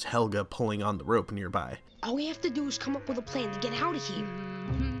it's just Helga pulling on the rope nearby. All we have to do is come up with a plan to get out of here.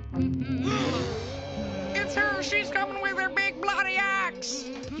 It's her! She's coming with her big bloody axe!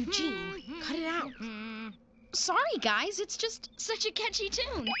 Eugene, cut it out. Sorry, guys. It's just such a catchy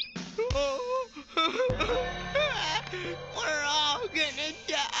tune. We're all gonna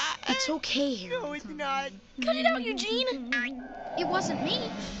die. It's okay, Harold. No, it's not. Cut it out, Eugene! It wasn't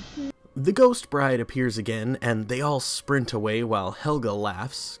me. The Ghost Bride appears again, and they all sprint away while Helga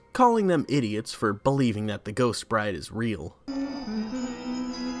laughs, calling them idiots for believing that the Ghost Bride is real.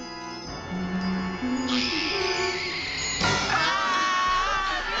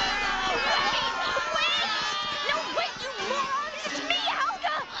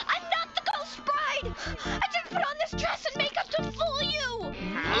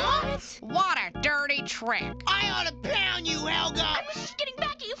 What a dirty trick. I ought to pound you, Helga. I was just getting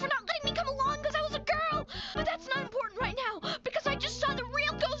back at you for not letting me come along because I was a girl. But that's not important right now because I just saw the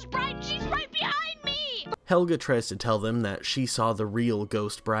real Ghost Bride and she's right behind me. Helga tries to tell them that she saw the real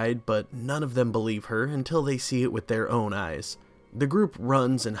Ghost Bride, but none of them believe her until they see it with their own eyes. The group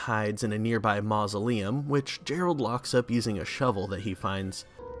runs and hides in a nearby mausoleum, which Gerald locks up using a shovel that he finds.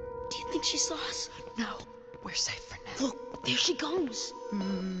 Do you think she saw us? No, we're safe for now. Look, there she goes.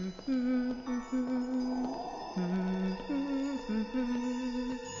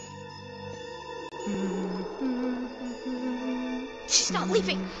 She's not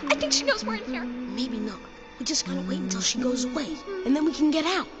leaving. I think she knows we're in here. Maybe not. We just gotta wait until she goes away, and then we can get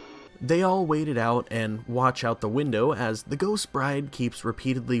out. They all wait it out and watch out the window as the Ghost Bride keeps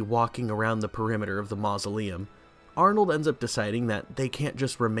repeatedly walking around the perimeter of the mausoleum. Arnold ends up deciding that they can't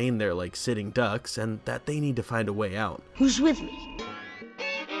just remain there like sitting ducks and that they need to find a way out. Who's with me?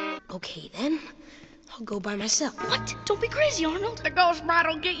 Okay then, I'll go by myself. What? Don't be crazy, Arnold. The Ghost Bride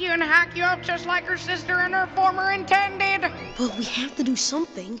will get you and hack you up just like her sister and her former intended. But we have to do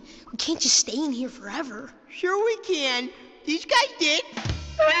something. We can't just stay in here forever. Sure we can. These guys did.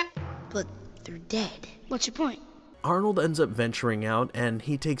 But they're dead. What's your point? Arnold ends up venturing out and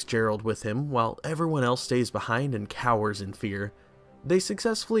he takes Gerald with him while everyone else stays behind and cowers in fear. They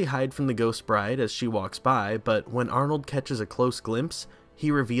successfully hide from the Ghost Bride as she walks by, but when Arnold catches a close glimpse,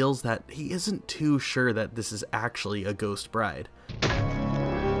 he reveals that he isn't too sure that this is actually a Ghost Bride. Arnold,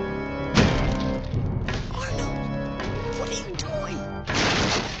 what are you doing?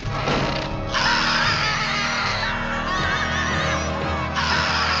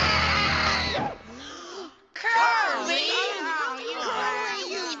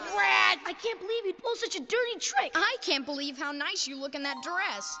 I can't believe you'd pull such a dirty trick. I can't believe how nice you look in that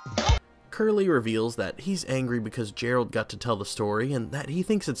dress. Curly reveals that he's angry because Gerald got to tell the story and that he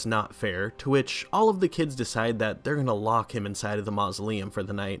thinks it's not fair, to which all of the kids decide that they're gonna lock him inside of the mausoleum for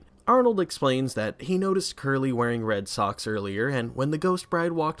the night. Arnold explains that he noticed Curly wearing red socks earlier, and when the Ghost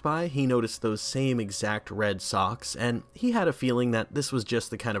Bride walked by, he noticed those same exact red socks, and he had a feeling that this was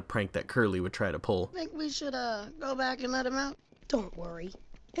just the kind of prank that Curly would try to pull. Think we should, go back and let him out? Don't worry.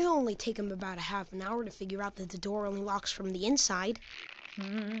 It'll only take him about a half an hour to figure out that the door only locks from the inside.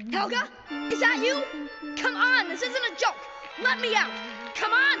 Helga, is that you? Come on, this isn't a joke. Let me out.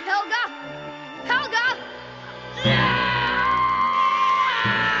 Come on, Helga. Helga!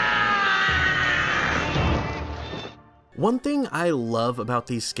 One thing I love about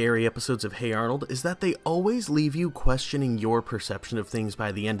these scary episodes of Hey Arnold is that they always leave you questioning your perception of things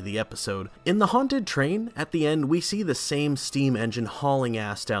by the end of the episode. In the haunted train, at the end, we see the same steam engine hauling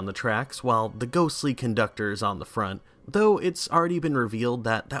ass down the tracks while the ghostly conductor is on the front, though it's already been revealed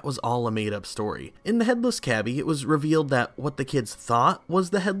that that was all a made-up story. In the Headless Cabbie, it was revealed that what the kids thought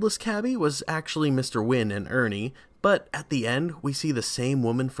was the Headless Cabbie was actually Mr. Wynn and Ernie, but at the end, we see the same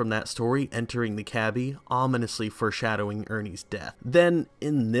woman from that story entering the cabbie, ominously foreshadowing Ernie's death. Then,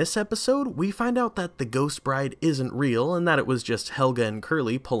 in this episode, we find out that the Ghost Bride isn't real and that it was just Helga and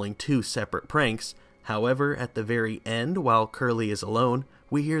Curly pulling two separate pranks, However, at the very end, while Curly is alone,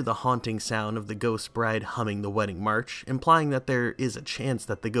 we hear the haunting sound of the ghost bride humming the wedding march, implying that there is a chance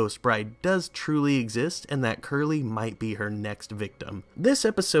that the ghost bride does truly exist and that Curly might be her next victim. This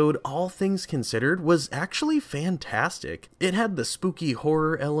episode, all things considered, was actually fantastic. It had the spooky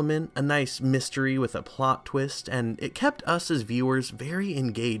horror element, a nice mystery with a plot twist, and it kept us as viewers very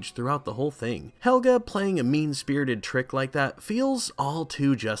engaged throughout the whole thing. Helga playing a mean-spirited trick like that feels all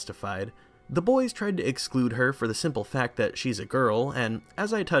too justified. The boys tried to exclude her for the simple fact that she's a girl, and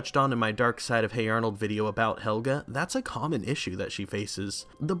as I touched on in my Dark Side of Hey Arnold video about Helga, that's a common issue that she faces.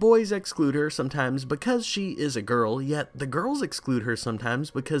 The boys exclude her sometimes because she is a girl, yet the girls exclude her sometimes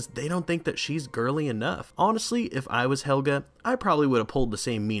because they don't think that she's girly enough. Honestly, if I was Helga, I probably would have pulled the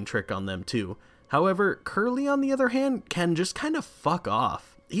same mean trick on them too. However, Curly on the other hand can just kind of fuck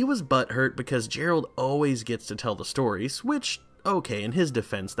off. He was butthurt because Gerald always gets to tell the stories, which, okay, in his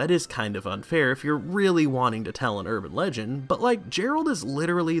defense, that is kind of unfair if you're really wanting to tell an urban legend, but like, Gerald is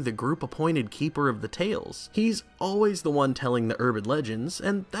literally the group-appointed keeper of the tales. He's always the one telling the urban legends,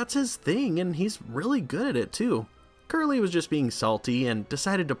 and that's his thing, and he's really good at it too. Curly was just being salty and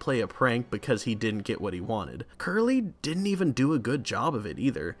decided to play a prank because he didn't get what he wanted. Curly didn't even do a good job of it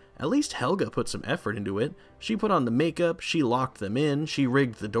either. At least Helga put some effort into it. She put on the makeup, she locked them in, she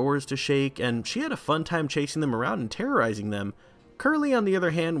rigged the doors to shake, and she had a fun time chasing them around and terrorizing them. Curly, on the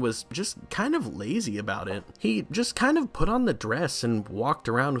other hand, was just kind of lazy about it. He just kind of put on the dress and walked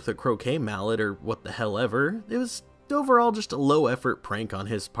around with a croquet mallet or what the hell ever. It was overall just a low-effort prank on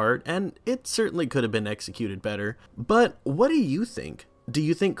his part, and it certainly could have been executed better. But what do you think? Do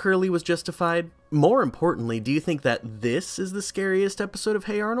you think Curly was justified? More importantly, do you think that this is the scariest episode of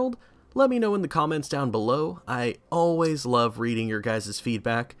Hey Arnold? Let me know in the comments down below. I always love reading your guys'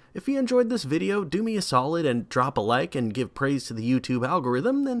 feedback. If you enjoyed this video, do me a solid and drop a like and give praise to the YouTube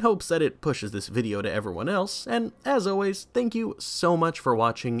algorithm in hopes that it pushes this video to everyone else. And as always, thank you so much for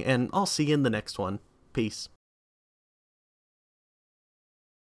watching, and I'll see you in the next one. Peace.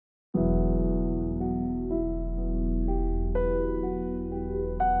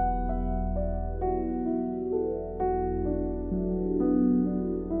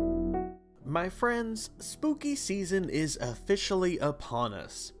 My friends, spooky season is officially upon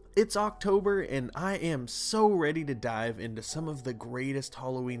us. It's October and I am so ready to dive into some of the greatest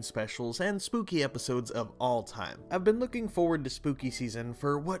Halloween specials and spooky episodes of all time. I've been looking forward to spooky season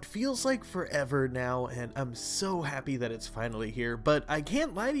for what feels like forever now, and I'm so happy that it's finally here, but I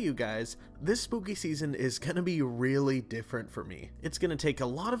can't lie to you guys, this spooky season is gonna be really different for me. It's gonna take a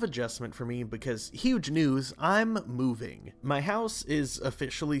lot of adjustment for me because, huge news, I'm moving. My house is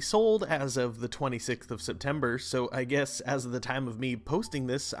officially sold as of the 26th of September, so I guess as of the time of me posting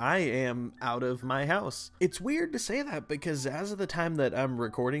this, I am out of my house. It's weird to say that because as of the time that I'm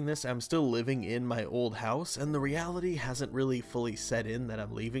recording this, I'm still living in my old house, and the reality hasn't really fully set in that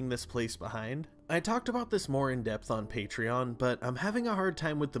I'm leaving this place behind. I talked about this more in depth on Patreon, but I'm having a hard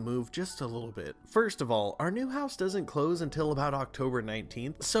time with the move just a little bit. First of all, our new house doesn't close until about October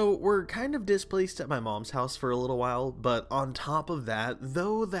 19th, so we're kind of displaced at my mom's house for a little while, but on top of that,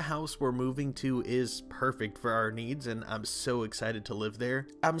 though the house we're moving to is perfect for our needs and I'm so excited to live there,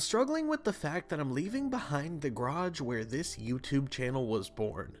 I'm struggling with the fact that I'm leaving behind the garage where this YouTube channel was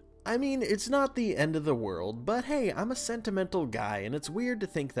born. I mean, it's not the end of the world, but hey, I'm a sentimental guy, and it's weird to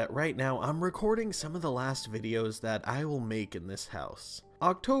think that right now I'm recording some of the last videos that I will make in this house.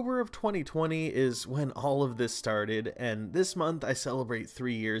 October of 2020 is when all of this started, and this month I celebrate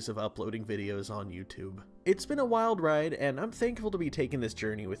 3 years of uploading videos on YouTube. It's been a wild ride, and I'm thankful to be taking this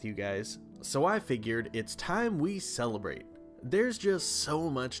journey with you guys, so I figured it's time we celebrate. There's just so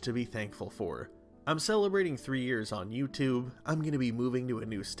much to be thankful for. I'm celebrating 3 years on YouTube, I'm going to be moving to a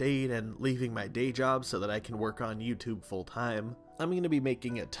new state and leaving my day job so that I can work on YouTube full time. I'm going to be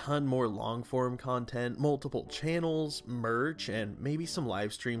making a ton more long form content, multiple channels, merch, and maybe some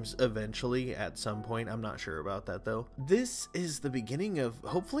live streams eventually at some point. I'm not sure about that though. This is the beginning of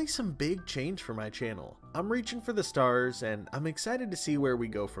hopefully some big change for my channel. I'm reaching for the stars and I'm excited to see where we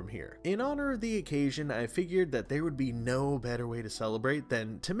go from here. In honor of the occasion, I figured that there would be no better way to celebrate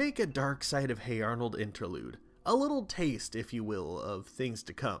than to make a Dark Side of Hey Arnold interlude. A little taste, if you will, of things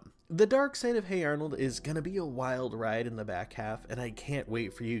to come. The Dark Side of Hey Arnold is gonna be a wild ride in the back half, and I can't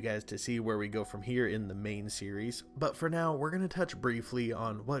wait for you guys to see where we go from here in the main series, but for now, we're gonna touch briefly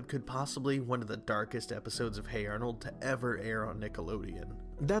on what could possibly one of the darkest episodes of Hey Arnold to ever air on Nickelodeon.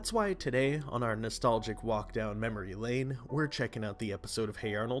 That's why today, on our nostalgic walk down memory lane, we're checking out the episode of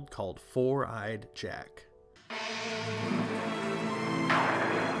Hey Arnold called Four-Eyed Jack.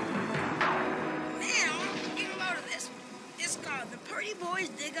 Boys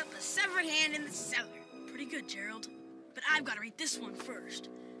dig up a severed hand in the cellar. Pretty good, Gerald. But I've got to read this one first.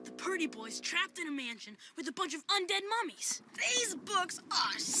 The Purdy Boys trapped in a mansion with a bunch of undead mummies. These books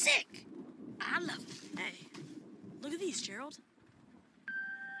are sick. I love them. Hey, look at these, Gerald.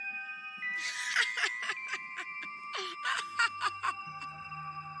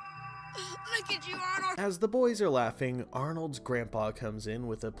 Look at you, Arnold. As the boys are laughing, Arnold's grandpa comes in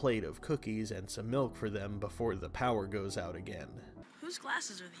with a plate of cookies and some milk for them before the power goes out again. Whose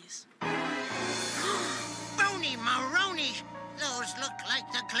glasses are these? Phony Maroney! Those look like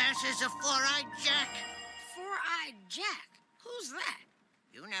the glasses of Four-Eyed Jack. Four-Eyed Jack? Who's that?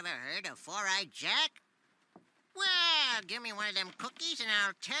 You never heard of Four-Eyed Jack? Well, give me one of them cookies and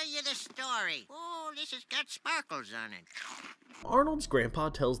I'll tell you the story. Oh, this has got sparkles on it. Arnold's grandpa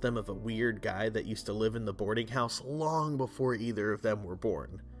tells them of a weird guy that used to live in the boarding house long before either of them were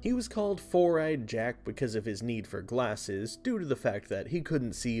born. He was called Four-Eyed Jack because of his need for glasses, due to the fact that he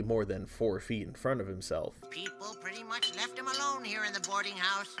couldn't see more than 4 feet in front of himself. People pretty much left him alone here in the boarding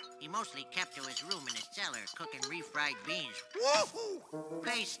house. He mostly kept to his room in his cellar, cooking refried beans. Woohoo!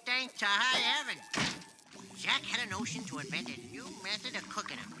 They stank to high heaven. Jack had a notion to invent a new method of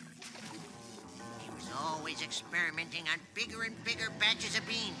cooking them. He was always experimenting on bigger and bigger batches of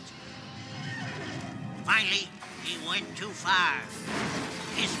beans. Finally, he went too far.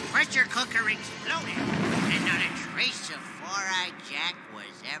 His pressure cooker exploded, and not a trace of Four-Eyed Jack was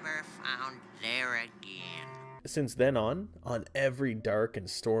ever found there again. Since then on every dark and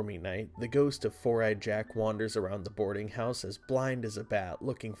stormy night, the ghost of Four-Eyed Jack wanders around the boarding house as blind as a bat,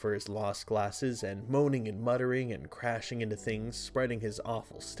 looking for his lost glasses and moaning and muttering and crashing into things, spreading his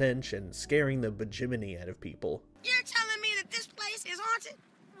awful stench and scaring the bajiminy out of people. You're telling me that this place is haunted?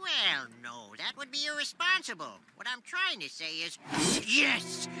 Well, no, that would be irresponsible. What I'm trying to say is,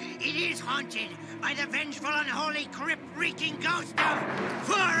 yes, it is haunted by the vengeful, unholy, crypt-reeking ghost of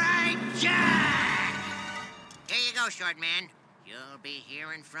Four-Eyed Jack! Here you go, short man. You'll be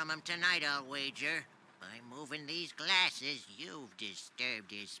hearing from him tonight, I'll wager. By moving these glasses, you've disturbed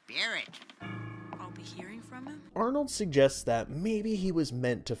his spirit. I'll be hearing from him? Arnold suggests that maybe he was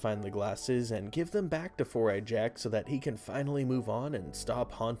meant to find the glasses and give them back to Four-Eyed Jack so that he can finally move on and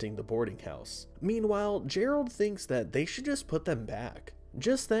stop haunting the boarding house. Meanwhile, Gerald thinks that they should just put them back.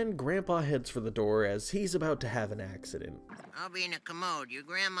 Just then, Grandpa heads for the door as he's about to have an accident. I'll be in the commode. Your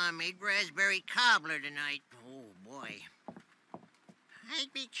grandma made raspberry cobbler tonight. Oh, boy.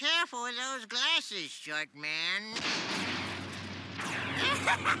 I'd be careful with those glasses, short man.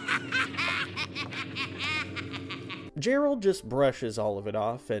 Gerald just brushes all of it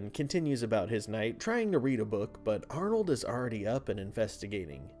off and continues about his night, trying to read a book, but Arnold is already up and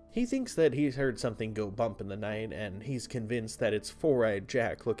investigating. He thinks that he's heard something go bump in the night, and he's convinced that it's Four-Eyed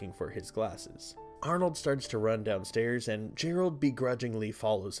Jack looking for his glasses. Arnold starts to run downstairs, and Gerald begrudgingly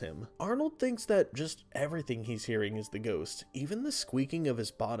follows him. Arnold thinks that just everything he's hearing is the ghost, even the squeaking of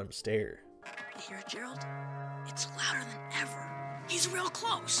his bottom stair. You hear it, Gerald? It's louder than ever. He's real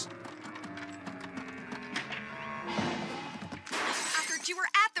close. You were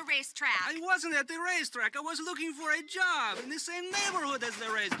at the racetrack. I wasn't at the racetrack. I was looking for a job in the same neighborhood as the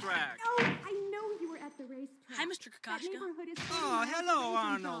racetrack. Oh, I know you were at the racetrack. Hi, Mr. Kokoschka. Oh, hello,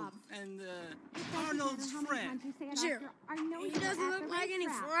 Arnold. And, Arnold's friend. Gerald, he doesn't look like any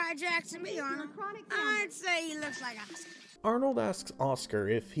Four-Eyed Jack to me, Arnold. I'd say he looks like Oscar. Arnold asks Oscar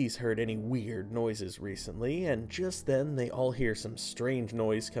if he's heard any weird noises recently, and just then they all hear some strange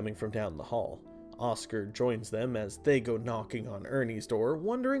noise coming from down the hall. Oscar joins them as they go knocking on Ernie's door,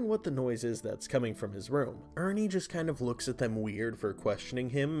 wondering what the noise is that's coming from his room. Ernie just kind of looks at them weird for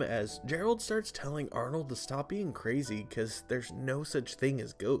questioning him as Gerald starts telling Arnold to stop being crazy because there's no such thing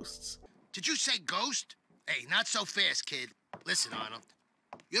as ghosts. Did you say ghost? Hey, not so fast, kid. Listen, Arnold.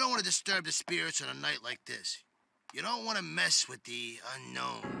 You don't want to disturb the spirits on a night like this. You don't want to mess with the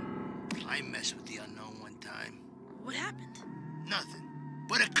unknown. I messed with the unknown one time. What happened? Nothing.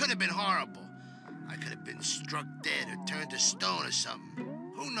 But it could have been horrible. I could have been struck dead or turned to stone or something.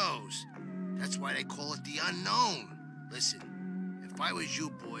 Who knows? That's why they call it the unknown. Listen, if I was you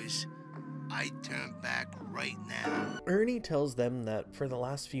boys, I'd turn back right now. Ernie tells them that for the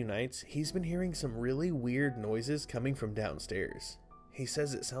last few nights, he's been hearing some really weird noises coming from downstairs. He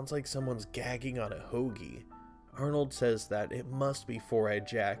says it sounds like someone's gagging on a hoagie. Arnold says that it must be Four-Eyed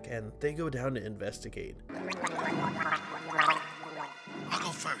Jack, and they go down to investigate. I'll go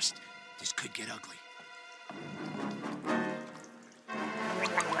first. This could get ugly.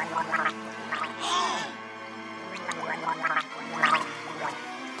 Oh!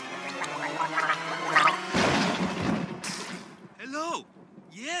 Hello.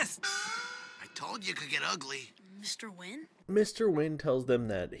 Yes. I told you it could get ugly. Mr. Wynn? Mr. Wynn tells them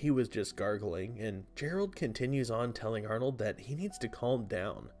that he was just gargling, and Gerald continues on telling Arnold that he needs to calm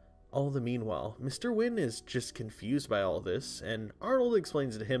down. All the meanwhile, Mr. Wynn is just confused by all this, and Arnold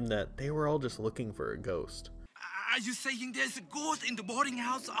explains to him that they were all just looking for a ghost. Are you saying there's a ghost in the boarding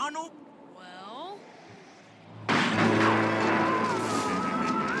house, Arnold? Well...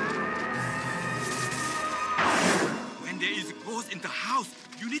 When there is a ghost in the house,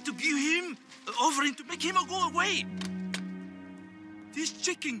 you need to give him an offering to make him go away. This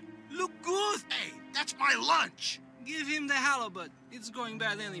chicken look good. Hey, that's my lunch. Give him the halibut. It's going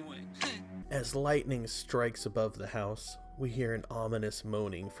bad anyway. As lightning strikes above the house, we hear an ominous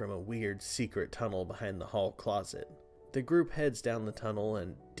moaning from a weird secret tunnel behind the hall closet. The group heads down the tunnel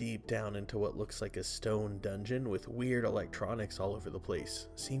and deep down into what looks like a stone dungeon with weird electronics all over the place,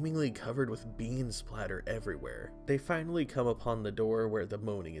 seemingly covered with bean splatter everywhere. They finally come upon the door where the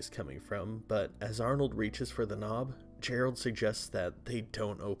moaning is coming from, but as Arnold reaches for the knob, Gerald suggests that they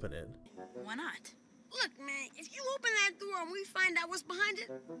don't open it. Why not? Look, man, if you open that door and we find out what's behind it,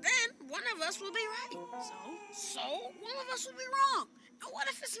 then one of us will be right. So one of us will be wrong. And what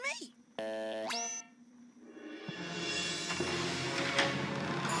if it's me?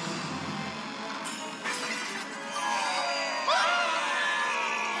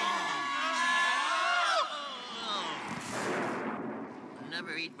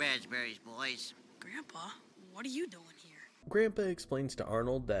 Never eat raspberries, boys. Grandpa, what are you doing here? Grandpa explains to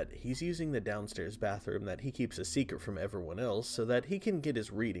Arnold that he's using the downstairs bathroom that he keeps a secret from everyone else so that he can get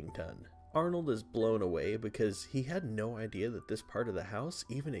his reading done. Arnold is blown away because he had no idea that this part of the house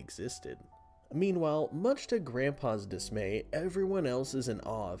even existed. Meanwhile, much to Grandpa's dismay, everyone else is in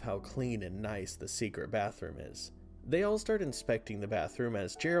awe of how clean and nice the secret bathroom is. They all start inspecting the bathroom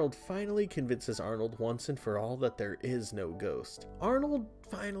as Gerald finally convinces Arnold once and for all that there is no ghost. Arnold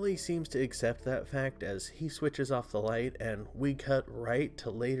finally seems to accept that fact as he switches off the light, and we cut right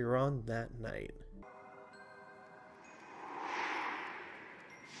to later on that night.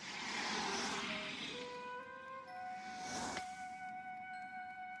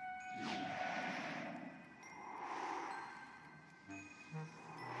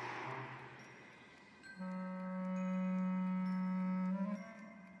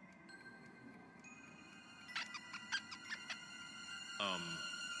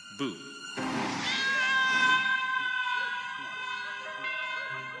 Boo.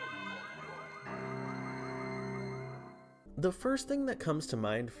 The first thing that comes to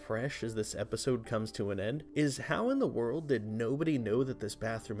mind fresh as this episode comes to an end is how in the world did nobody know that this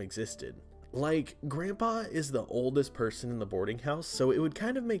bathroom existed? Like, Grandpa is the oldest person in the boarding house, so it would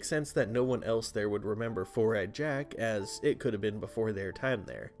kind of make sense that no one else there would remember Four-Eyed Jack, as it could have been before their time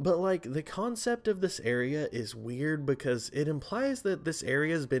there. But like, the concept of this area is weird because it implies that this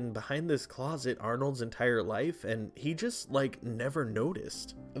area has been behind this closet Arnold's entire life, and he just, like, never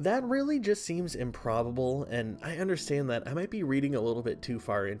noticed. That really just seems improbable, and I understand that I might be reading a little bit too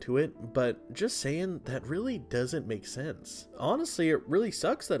far into it, but just saying, that really doesn't make sense. Honestly, it really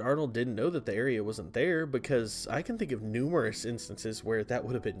sucks that Arnold didn't know that the area wasn't there, because I can think of numerous instances where that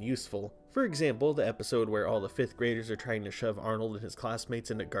would have been useful. For example, the episode where all the 5th graders are trying to shove Arnold and his classmates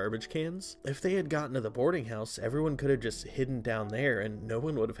into garbage cans. If they had gotten to the boarding house, everyone could have just hidden down there and no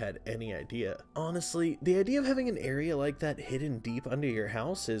one would have had any idea. Honestly, the idea of having an area like that hidden deep under your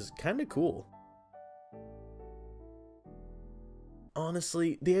house is kinda cool.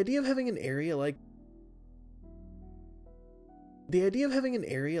 Honestly, the idea of having an area like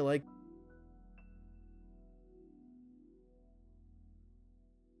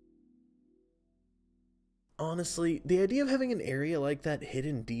that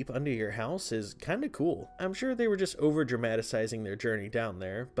hidden deep under your house is kinda cool. I'm sure they were just over dramatizing their journey down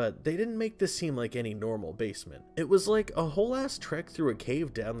there, but they didn't make this seem like any normal basement. It was like a whole ass trek through a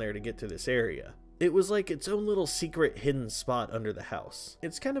cave down there to get to this area. It was like its own little secret hidden spot under the house.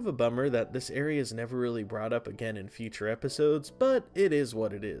 It's kind of a bummer that this area is never really brought up again in future episodes, but it is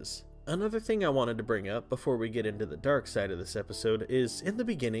what it is. Another thing I wanted to bring up before we get into the dark side of this episode is in the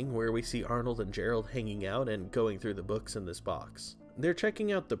beginning where we see Arnold and Gerald hanging out and going through the books in this box. They're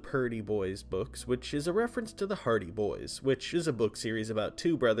checking out the Purdy Boys books, which is a reference to the Hardy Boys, which is a book series about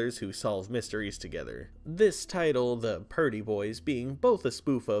two brothers who solve mysteries together. This title, the Purdy Boys, being both a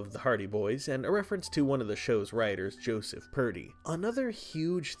spoof of the Hardy Boys and a reference to one of the show's writers, Joseph Purdy. Another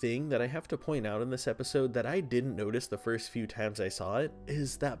huge thing that I have to point out in this episode that I didn't notice the first few times I saw it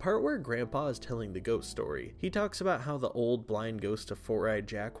is that part where Grandpa is telling the ghost story. He talks about how the old blind ghost of Four-Eyed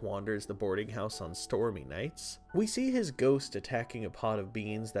Jack wanders the boarding house on stormy nights. We see his ghost attacking a pot of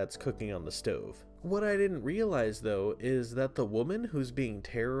beans that's cooking on the stove. What I didn't realize though is that the woman who's being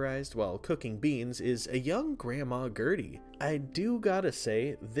terrorized while cooking beans is a young Grandma Gertie. I do gotta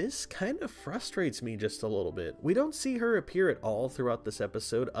say, this kind of frustrates me just a little bit. We don't see her appear at all throughout this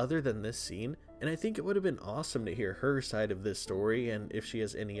episode other than this scene, and I think it would have been awesome to hear her side of this story and if she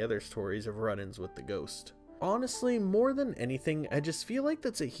has any other stories of run-ins with the ghost. Honestly, more than anything, I just feel like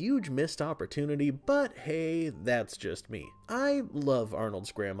that's a huge missed opportunity, but hey, that's just me. I love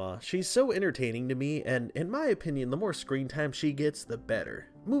Arnold's grandma. She's so entertaining to me, and in my opinion, the more screen time she gets, the better.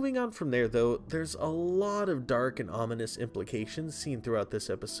 Moving on from there though, there's a lot of dark and ominous implications seen throughout this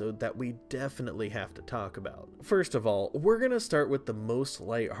episode that we definitely have to talk about. First of all, we're gonna start with the most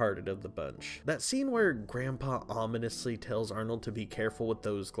lighthearted of the bunch. That scene where Grandpa ominously tells Arnold to be careful with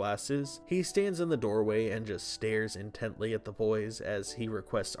those glasses. He stands in the doorway and just stares intently at the boys as he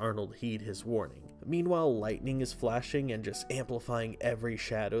requests Arnold heed his warning. Meanwhile, lightning is flashing and just amplifying every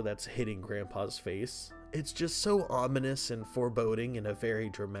shadow that's hitting Grandpa's face. It's just so ominous and foreboding in a very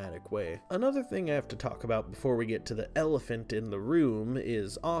dramatic way. Another thing I have to talk about before we get to the elephant in the room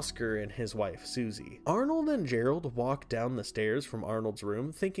is Oscar and his wife Susie. Arnold and Gerald walk down the stairs from Arnold's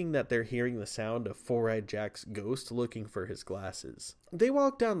room thinking that they're hearing the sound of Four-Eyed Jack's ghost looking for his glasses. They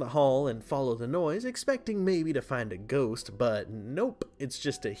walk down the hall and follow the noise, expecting maybe to find a ghost, but nope, it's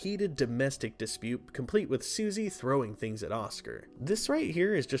just a heated domestic dispute complete with Susie throwing things at Oscar. This right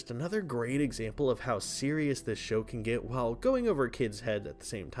here is just another great example of how serious this show can get while going over kids' heads at the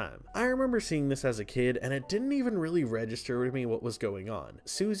same time. I remember seeing this as a kid and it didn't even really register with me what was going on.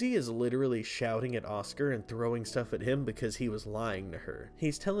 Susie is literally shouting at Oscar and throwing stuff at him because he was lying to her.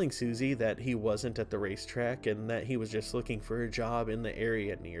 He's telling Susie that he wasn't at the racetrack and that he was just looking for a job in the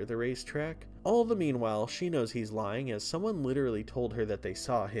area near the racetrack. All the meanwhile, she knows he's lying as someone literally told her that they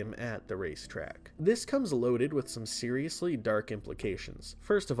saw him at the racetrack. This comes loaded with some seriously dark implications.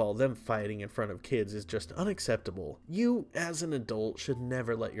 First of all, them fighting in front of kids is just unacceptable. You, as an adult, should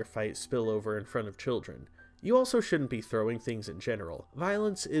never let your fight spill over in front of children. You also shouldn't be throwing things in general.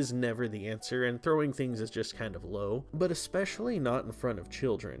 Violence is never the answer and throwing things is just kind of low, but especially not in front of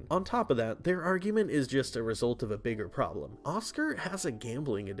children. On top of that, their argument is just a result of a bigger problem. Oscar has a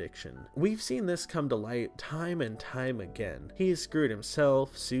gambling addiction. We've seen this come to light time and time again. He has screwed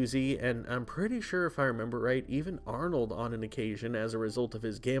himself, Susie, and I'm pretty sure if I remember right, even Arnold on an occasion as a result of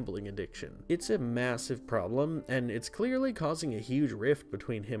his gambling addiction. It's a massive problem, and it's clearly causing a huge rift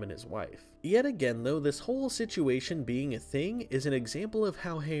between him and his wife. Yet again though, this whole situation being a thing is an example of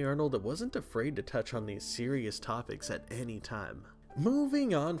how Hey Arnold wasn't afraid to touch on these serious topics at any time.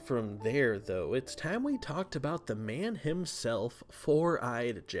 Moving on from there though, it's time we talked about the man himself,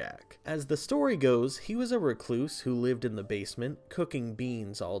 Four-Eyed Jack. As the story goes, he was a recluse who lived in the basement, cooking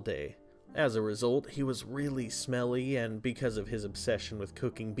beans all day. As a result, he was really smelly, and because of his obsession with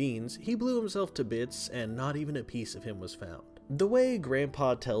cooking beans, he blew himself to bits and not even a piece of him was found. The way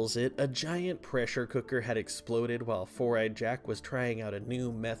Grandpa tells it, a giant pressure cooker had exploded while Four-Eyed Jack was trying out a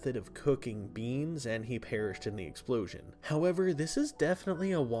new method of cooking beans and he perished in the explosion. However, this is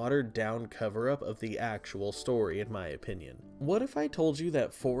definitely a watered down cover-up of the actual story in my opinion. What if I told you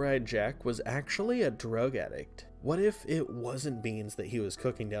that Four-Eyed Jack was actually a drug addict? What if it wasn't beans that he was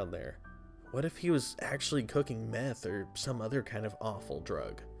cooking down there? What if he was actually cooking meth or some other kind of awful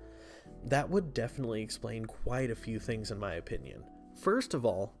drug? That would definitely explain quite a few things in my opinion. First of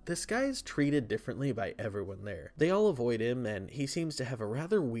all, this guy is treated differently by everyone there. They all avoid him and he seems to have a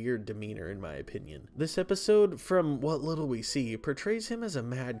rather weird demeanor in my opinion. This episode, from what little we see, portrays him as a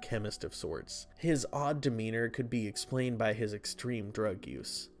mad chemist of sorts. His odd demeanor could be explained by his extreme drug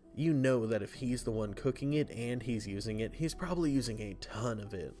use. You know that if he's the one cooking it and he's using it, he's probably using a ton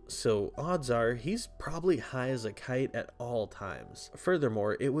of it. So odds are he's probably high as a kite at all times.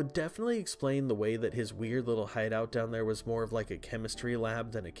 Furthermore, it would definitely explain the way that his weird little hideout down there was more of like a chemistry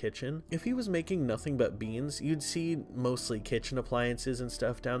lab than a kitchen. If he was making nothing but beans, you'd see mostly kitchen appliances and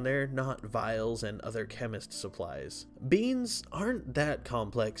stuff down there, not vials and other chemist supplies. Beans aren't that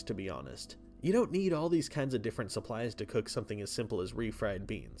complex, to be honest. You don't need all these kinds of different supplies to cook something as simple as refried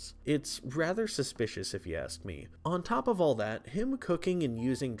beans. It's rather suspicious if you ask me. On top of all that, him cooking and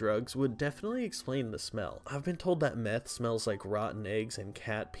using drugs would definitely explain the smell. I've been told that meth smells like rotten eggs and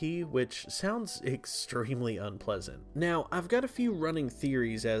cat pee, which sounds extremely unpleasant. Now, I've got a few running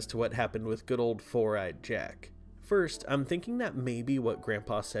theories as to what happened with good old Four-Eyed Jack. first, I'm thinking that maybe what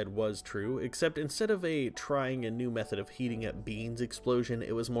Grandpa said was true, except instead of a trying a new method of heating up beans explosion,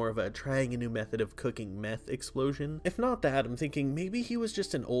 it was more of a trying a new method of cooking meth explosion. If not that, I'm thinking maybe he was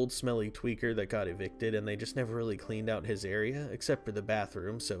just an old smelly tweaker that got evicted and they just never really cleaned out his area, except for the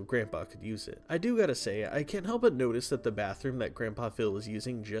bathroom, so Grandpa could use it. I do gotta say, I can't help but notice that the bathroom that Grandpa Phil is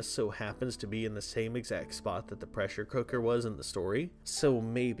using just so happens to be in the same exact spot that the pressure cooker was in the story. So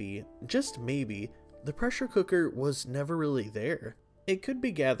maybe, just maybe, the pressure cooker was never really there. It could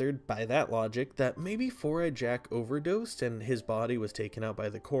be gathered by that logic that maybe Four-Eyed Jack overdosed and his body was taken out by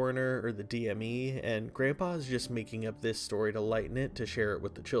the coroner or the DME, and Grandpa is just making up this story to lighten it to share it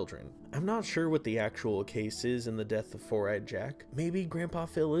with the children. I'm not sure what the actual case is in the death of Four-Eyed Jack. Maybe Grandpa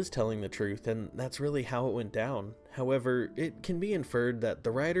Phil is telling the truth and that's really how it went down. However, it can be inferred that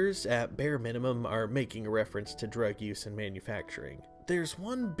the writers, at bare minimum, are making a reference to drug use and manufacturing. There's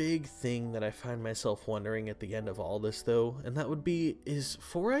one big thing that I find myself wondering at the end of all this though, and that would be, is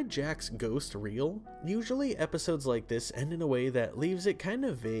Four-Eyed Jack's ghost real? Usually episodes like this end in a way that leaves it kind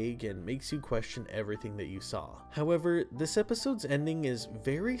of vague and makes you question everything that you saw. However, this episode's ending is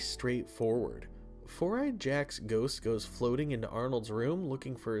very straightforward. Four-Eyed Jack's ghost goes floating into Arnold's room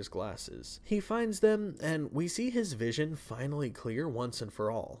looking for his glasses. He finds them, and we see his vision finally clear once and for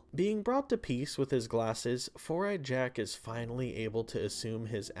all. Being brought to peace with his glasses, Four-Eyed Jack is finally able to assume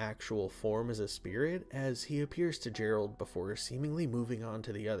his actual form as a spirit as he appears to Gerald before seemingly moving on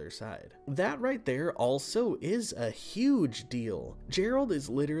to the other side. That right there also is a huge deal. Gerald is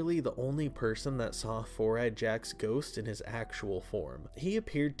literally the only person that saw Four-Eyed Jack's ghost in his actual form. He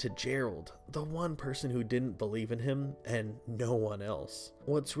appeared to Gerald, the one person who didn't believe in him, and no one else.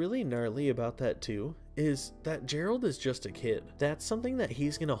 What's really gnarly about that too is that Gerald is just a kid. That's something that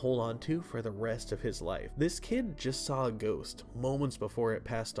he's gonna hold on to for the rest of his life. This kid just saw a ghost moments before it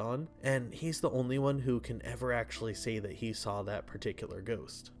passed on, and he's the only one who can ever actually say that he saw that particular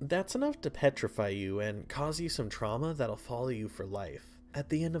ghost. That's enough to petrify you and cause you some trauma that'll follow you for life. At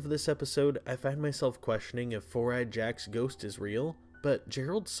the end of this episode, I find myself questioning if Four-Eyed Jack's ghost is real, but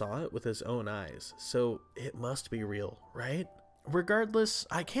Gerald saw it with his own eyes, so it must be real, right? Regardless,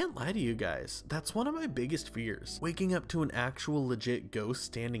 I can't lie to you guys, that's one of my biggest fears. Waking up to an actual legit ghost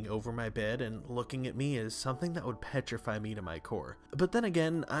standing over my bed and looking at me is something that would petrify me to my core. But then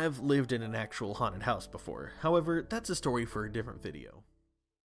again, I've lived in an actual haunted house before. However, that's a story for a different video.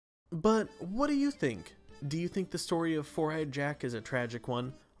 But what do you think? Do you think the story of Four-Eyed Jack is a tragic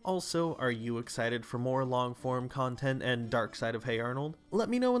one? Also, are you excited for more long-form content and Dark Side of Hey Arnold? Let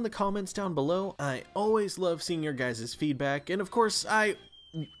me know in the comments down below. I always love seeing your guys' feedback, and of course,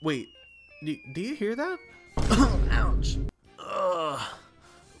 wait, do you hear that? Ouch.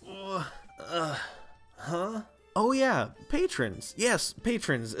 Huh? Oh yeah, patrons. Yes,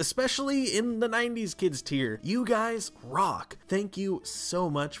 patrons, especially in the 90s kids tier. You guys rock. Thank you so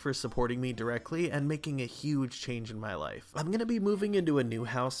much for supporting me directly and making a huge change in my life. I'm gonna be moving into a new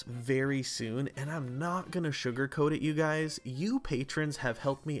house very soon, and I'm not gonna sugarcoat it, you guys. You patrons have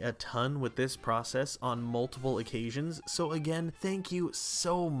helped me a ton with this process on multiple occasions, so again, thank you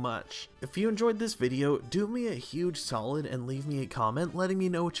so much. If you enjoyed this video, do me a huge solid and leave me a comment letting me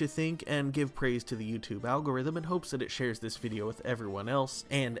know what you think and give praise to the YouTube algorithm in hopes that it shares this video with everyone else.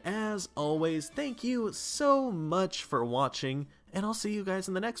 And as always, thank you so much for watching, and I'll see you guys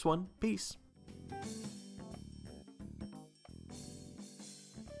in the next one. Peace.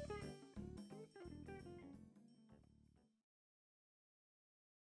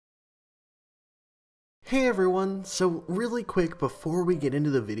 Hey everyone, so really quick before we get into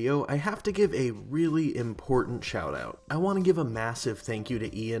the video, I have to give a really important shout out. I want to give a massive thank you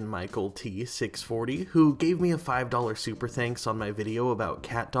to Ian Michael T640 who gave me a $5 super thanks on my video about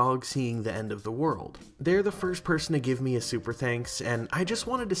CatDog seeing the end of the world. They're the first person to give me a super thanks, and I just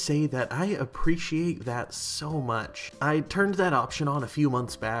wanted to say that I appreciate that so much. I turned that option on a few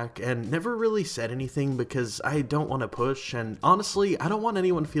months back and never really said anything because I don't want to push, and honestly I don't want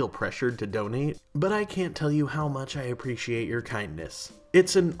anyone to feel pressured to donate, but I can't tell you how much I appreciate your kindness.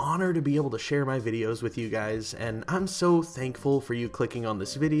 It's an honor to be able to share my videos with you guys, and I'm so thankful for you clicking on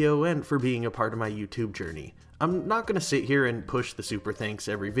this video and for being a part of my YouTube journey. I'm not going to sit here and push the super thanks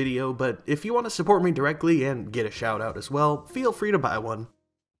every video, but if you want to support me directly and get a shout out as well, feel free to buy one.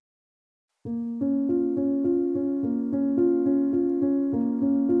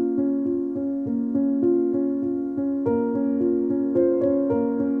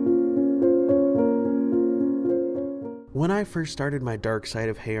 When I first started my Dark Side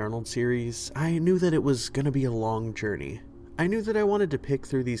of Hey Arnold series, I knew that it was going to be a long journey. I knew that I wanted to pick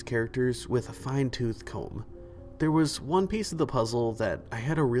through these characters with a fine-tooth comb. There was one piece of the puzzle that I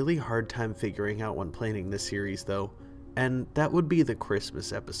had a really hard time figuring out when planning this series though, and that would be the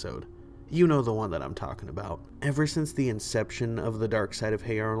Christmas episode. You know the one that I'm talking about. Ever since the inception of The Dark Side of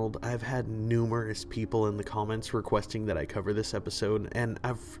Hey Arnold, I've had numerous people in the comments requesting that I cover this episode, and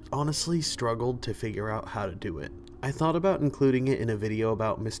I've honestly struggled to figure out how to do it. I thought about including it in a video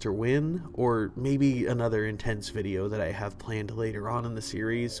about Mr. Wynn, or maybe another intense video that I have planned later on in the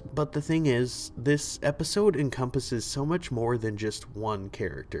series, but the thing is, this episode encompasses so much more than just one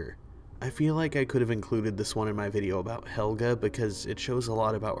character. I feel like I could have included this one in my video about Helga because it shows a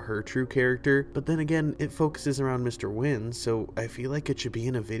lot about her true character, but then again, it focuses around Mr. Wynn, so I feel like it should be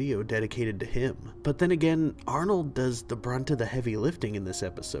in a video dedicated to him. But then again, Arnold does the brunt of the heavy lifting in this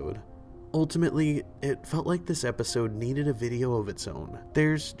episode. Ultimately, it felt like this episode needed a video of its own.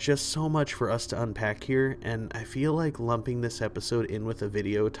 There's just so much for us to unpack here, and I feel like lumping this episode in with a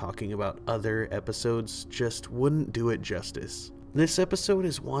video talking about other episodes just wouldn't do it justice. This episode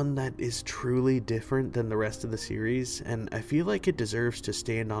is one that is truly different than the rest of the series, and I feel like it deserves to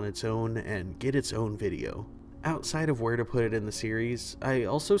stand on its own and get its own video. Outside of where to put it in the series, I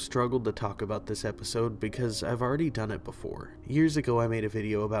also struggled to talk about this episode because I've already done it before. Years ago I made a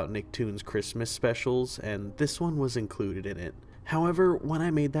video about Nicktoons Christmas specials, and this one was included in it. However, when I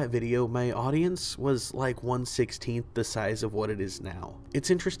made that video, my audience was like 1/16 the size of what it is now.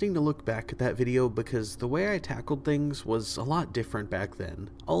 It's interesting to look back at that video because the way I tackled things was a lot different back then.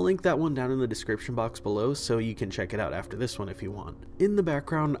 I'll link that one down in the description box below so you can check it out after this one if you want. In the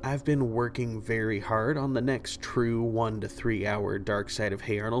background, I've been working very hard on the next true 1 to 3 hour Dark Side of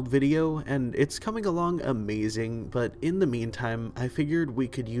Hey Arnold video, and it's coming along amazing, but in the meantime, I figured we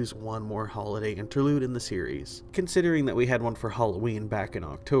could use one more holiday interlude in the series, considering that we had one for Halloween back in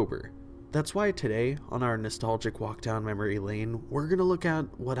October. That's why today, on our nostalgic walk down memory lane, we're gonna look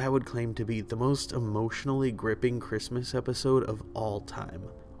at what I would claim to be the most emotionally gripping Christmas episode of all time,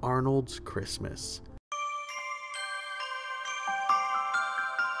 Arnold's Christmas.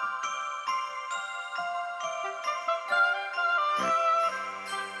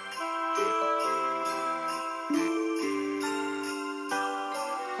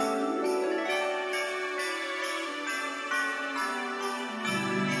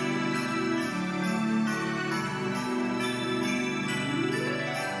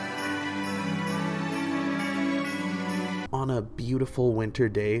 On a beautiful winter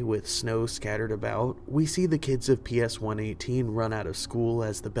day with snow scattered about, we see the kids of PS 118 run out of school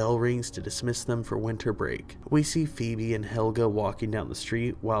as the bell rings to dismiss them for winter break. We see Phoebe and Helga walking down the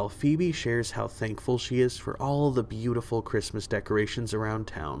street while Phoebe shares how thankful she is for all the beautiful Christmas decorations around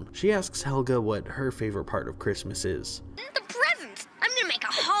town. She asks Helga what her favorite part of Christmas is. The presents! I'm gonna make a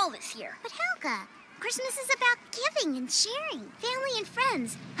haul this year. But Helga, Christmas is about giving and sharing, family and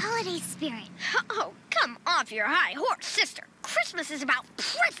friends, holiday spirit. Oh, come off your high horse, sister. Christmas is about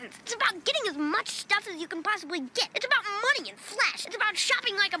presents. It's about getting as much stuff as you can possibly get. It's about money and flash. It's about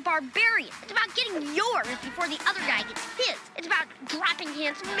shopping like a barbarian. It's about getting yours before the other guy gets his. It's about dropping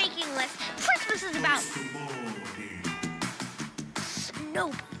hints, making lists. Christmas is about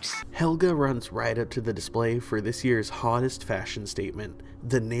snow boots. Helga runs right up to the display for this year's hottest fashion statement,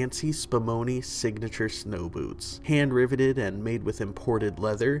 the Nancy Spumoni signature snow boots. Hand riveted and made with imported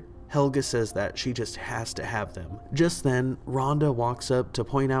leather, Helga says that she just has to have them. Just then, Rhonda walks up to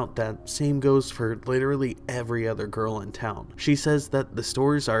point out that same goes for literally every other girl in town. She says that the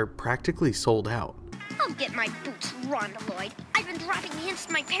stores are practically sold out. I'll get my boots, Rhonda Lloyd. I've been dropping hints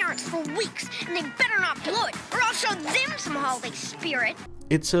to my parents for weeks, and they better not blow it, or I'll show them some holiday spirit.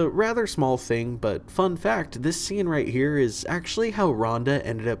 It's a rather small thing, but fun fact, this scene right here is actually how Rhonda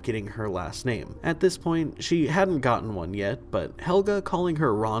ended up getting her last name. At this point, she hadn't gotten one yet, but Helga calling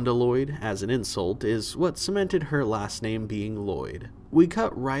her Rhonda Lloyd as an insult is what cemented her last name being Lloyd. We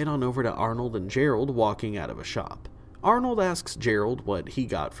cut right on over to Arnold and Gerald walking out of a shop. Arnold asks Gerald what he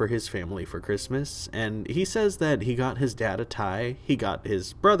got for his family for Christmas, and he says that he got his dad a tie, he got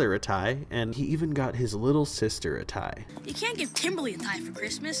his brother a tie, and he even got his little sister a tie. You can't give Kimberly a tie for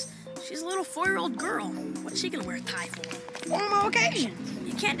Christmas. She's a little 4-year-old girl. What's she gonna wear a tie for? Formal occasion.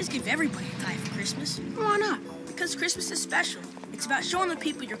 You can't just give everybody a tie for Christmas. Why not? Because Christmas is special. It's about showing the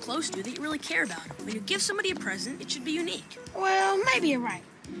people you're close to that you really care about. When you give somebody a present, it should be unique. Well, maybe you're right.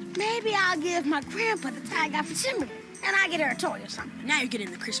 Maybe I'll give my grandpa the tie I got for Kimberly, and I get her a toy or something. Now you're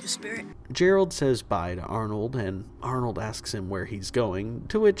getting the Christmas spirit. Gerald says bye to Arnold, and Arnold asks him where he's going,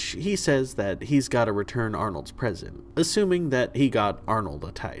 to which he says that he's got to return Arnold's present, assuming that he got Arnold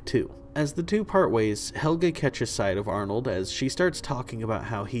a tie too. As the two part ways, Helga catches sight of Arnold as she starts talking about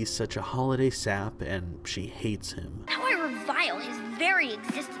how he's such a holiday sap and she hates him. How I revile his very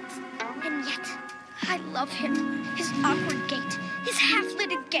existence. And yet, I love him. His awkward gait, his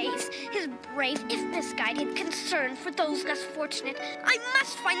half-lidded gaze, his brave, if misguided, concern for those less fortunate. I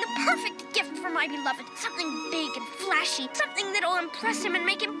must find the perfect gift for my beloved. Something big and flashy. Something that'll impress him and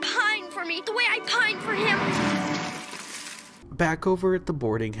make him pine for me the way I pine for him. Back over at the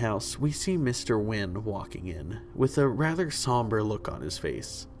boarding house, we see Mr. Wynn walking in, with a rather somber look on his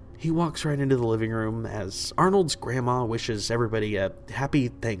face. He walks right into the living room as Arnold's grandma wishes everybody a happy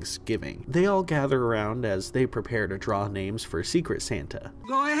Thanksgiving. They all gather around as they prepare to draw names for Secret Santa.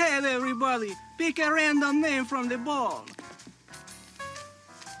 Go ahead, everybody. Pick a random name from the ball.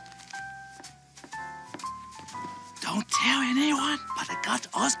 Don't tell anyone, but I got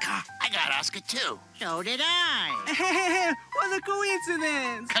Oscar. I got Oscar, too. So did I. What a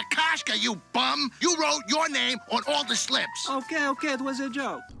coincidence. Kakashka, you bum! You wrote your name on all the slips. Okay, it was a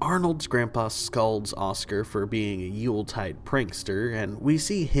joke. Arnold's grandpa scolds Oscar for being a Yuletide prankster, and we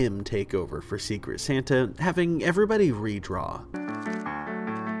see him take over for Secret Santa, having everybody redraw.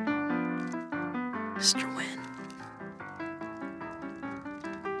 Mr. Wynn.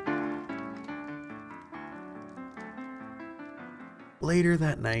 Later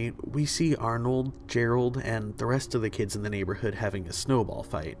that night, we see Arnold, Gerald, and the rest of the kids in the neighborhood having a snowball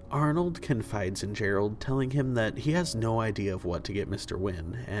fight. Arnold confides in Gerald, telling him that he has no idea of what to get Mr.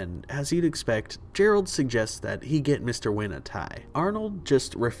 Wynn, and as you'd expect, Gerald suggests that he get Mr. Wynn a tie. Arnold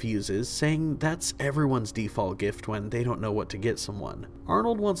just refuses, saying that's everyone's default gift when they don't know what to get someone.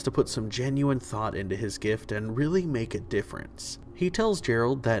 Arnold wants to put some genuine thought into his gift and really make a difference. He tells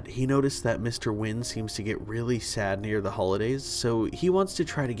Gerald that he noticed that Mr. Wynn seems to get really sad near the holidays, so he wants to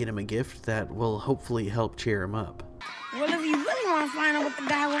try to get him a gift that will hopefully help cheer him up. Well, if you really want to find out what the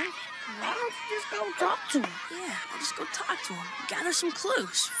guy wants, why don't you just go talk to him? Yeah, I'll just go talk to him, gather some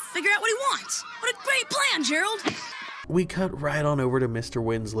clues, figure out what he wants. What a great plan, Gerald! We cut right on over to Mr.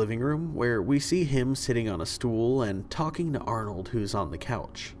 Wynn's living room, where we see him sitting on a stool and talking to Arnold, who's on the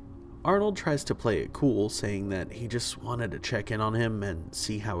couch. Arnold tries to play it cool, saying that he just wanted to check in on him and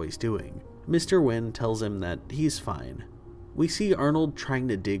see how he's doing. Mr. Wynn tells him that he's fine. We see Arnold trying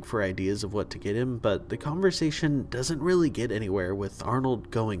to dig for ideas of what to get him, but the conversation doesn't really get anywhere with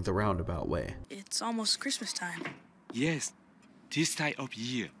Arnold going the roundabout way. It's almost Christmas time. Yes, this time of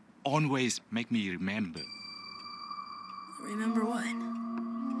year always make me remember. Remember what?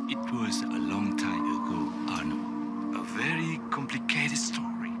 It was a long time ago, Arnold. A very complicated story.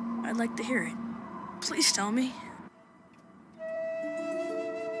 I'd like to hear it. Please tell me.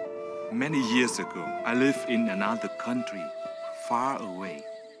 Many years ago, I lived in another country, far away.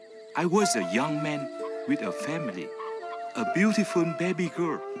 I was a young man with a family, a beautiful baby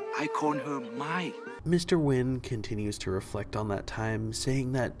girl. I called her Mai. Mr. Wynn continues to reflect on that time,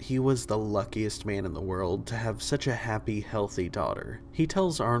 saying that he was the luckiest man in the world to have such a happy, healthy daughter. He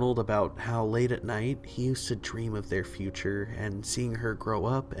tells Arnold about how late at night he used to dream of their future and seeing her grow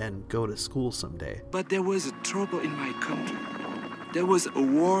up and go to school someday. But there was a trouble in my country. There was a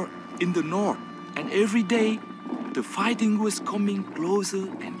war in the north, and every day the fighting was coming closer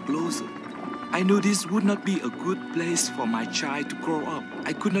and closer. I knew this would not be a good place for my child to grow up.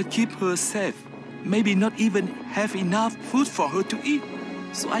 I could not keep her safe. Maybe not even have enough food for her to eat.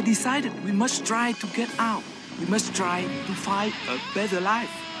 So I decided we must try to get out. We must try to find a better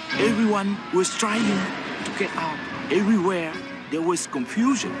life. Everyone was trying to get out. Everywhere there was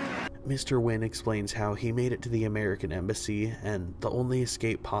confusion. Mr. Wynn explains how he made it to the American embassy and the only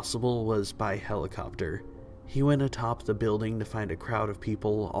escape possible was by helicopter. He went atop the building to find a crowd of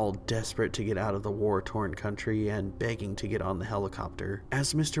people all desperate to get out of the war-torn country and begging to get on the helicopter.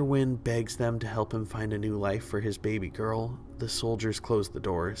 As Mr. Wynn begs them to help him find a new life for his baby girl, the soldiers close the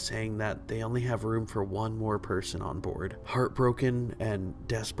door, saying that they only have room for one more person on board. Heartbroken and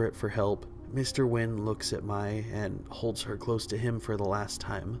desperate for help, Mr. Wynn looks at Mai and holds her close to him for the last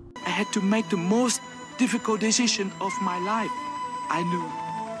time. I had to make the most difficult decision of my life. I knew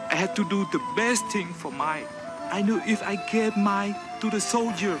I had to do the best thing for Mai. I knew if I gave Mai to the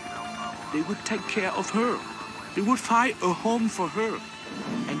soldier, they would take care of her. They would find a home for her.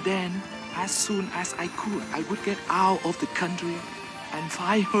 And then, as soon as I could, I would get out of the country and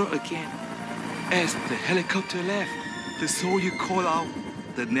find her again. As the helicopter left, the soldier called out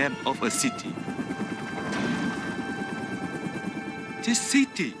the name of a city. This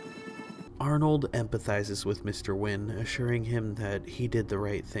city. Arnold empathizes with Mr. Wynn, assuring him that he did the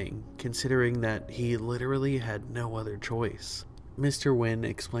right thing, considering that he literally had no other choice. Mr. Wynn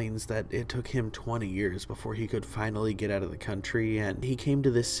explains that it took him 20 years before he could finally get out of the country, and he came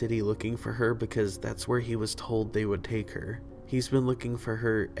to this city looking for her because that's where he was told they would take her. He's been looking for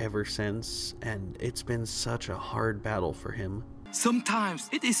her ever since, and it's been such a hard battle for him. Sometimes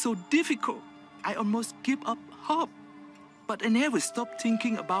it is so difficult. I almost give up hope. But I never stop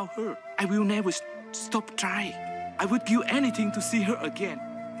thinking about her. I will never stop trying. I would give anything to see her again,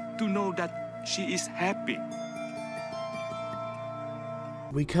 to know that she is happy.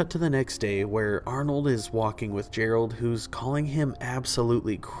 We cut to the next day where Arnold is walking with Gerald, who's calling him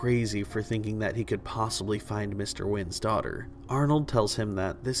absolutely crazy for thinking that he could possibly find Mr. Wynn's daughter. Arnold tells him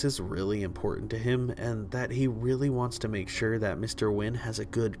that this is really important to him and that he really wants to make sure that Mr. Wynn has a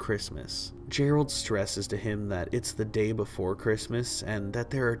good Christmas. Gerald stresses to him that it's the day before Christmas and that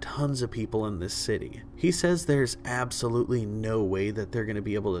there are tons of people in this city. He says there's absolutely no way that they're going to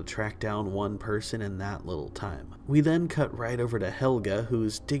be able to track down one person in that little time. We then cut right over to Helga,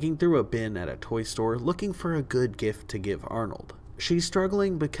 who's digging through a bin at a toy store looking for a good gift to give Arnold. She's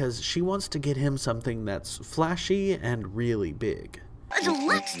struggling because she wants to get him something that's flashy and really big. A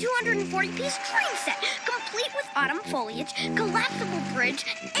deluxe 240-piece train set, complete with autumn foliage, collapsible bridge,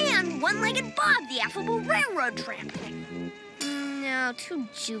 and one-legged Bob, the affable railroad tramp. No, too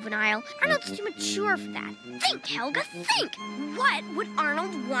juvenile. Arnold's too mature for that. Think, Helga, think! What would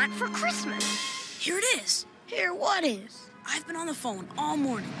Arnold want for Christmas? Here it is. Here, what is? I've been on the phone all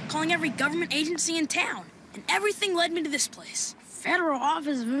morning, calling every government agency in town, and everything led me to this place. Federal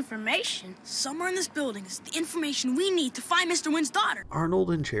Office of Information? Somewhere in this building is the information we need to find Mr. Wynn's daughter. Arnold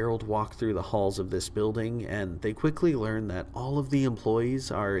and Gerald walk through the halls of this building, and they quickly learn that all of the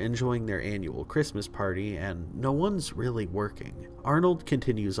employees are enjoying their annual Christmas party, and no one's really working. Arnold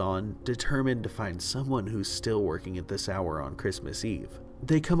continues on, determined to find someone who's still working at this hour on Christmas Eve.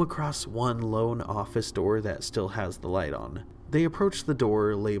 They come across one lone office door that still has the light on. They approach the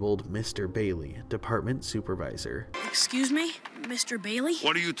door labeled Mr. Bailey, Department Supervisor. Excuse me, Mr. Bailey?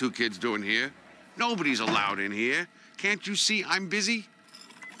 What are you two kids doing here? Nobody's allowed in here. Can't you see I'm busy?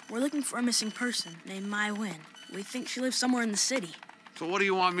 We're looking for a missing person named Mai Wynn. We think she lives somewhere in the city. So what do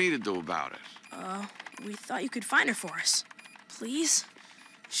you want me to do about it? We thought you could find her for us. Please?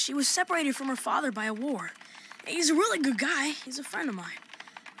 She was separated from her father by a war. He's a really good guy. He's a friend of mine.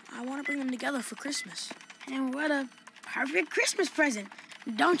 I want to bring them together for Christmas. And what a perfect Christmas present,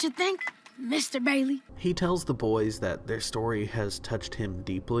 don't you think, Mr. Bailey? He tells the boys that their story has touched him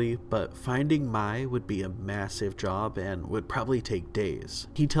deeply, but finding Mai would be a massive job and would probably take days.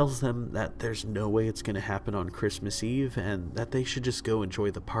 He tells them that there's no way it's going to happen on Christmas Eve and that they should just go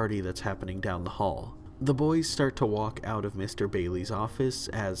enjoy the party that's happening down the hall. The boys start to walk out of Mr. Bailey's office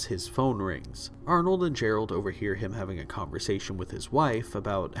as his phone rings. Arnold and Gerald overhear him having a conversation with his wife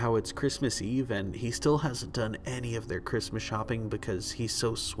about how it's Christmas Eve and he still hasn't done any of their Christmas shopping because he's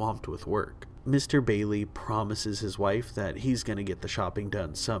so swamped with work. Mr. Bailey promises his wife that he's gonna get the shopping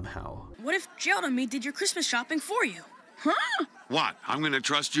done somehow. What if Gerald and me did your Christmas shopping for you? Huh? What, I'm gonna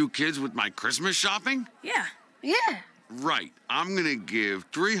trust you kids with my Christmas shopping? Yeah. Yeah. Right, I'm gonna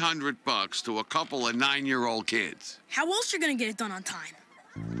give $300 to a couple of 9-year-old kids. How else you gonna get it done on time?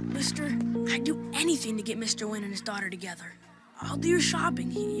 Mister, I'd do anything to get Mr. Wynn and his daughter together. I'll do your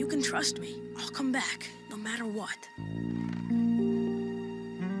shopping. You can trust me. I'll come back, no matter what.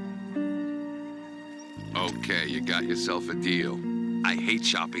 Okay, you got yourself a deal. I hate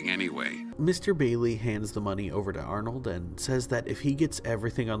shopping anyway. Mr. Bailey hands the money over to Arnold and says that if he gets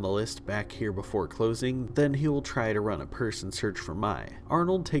everything on the list back here before closing, then he will try to run a person search for Mai.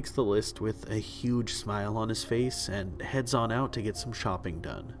 Arnold takes the list with a huge smile on his face and heads on out to get some shopping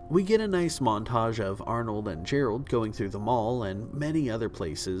done. We get a nice montage of Arnold and Gerald going through the mall and many other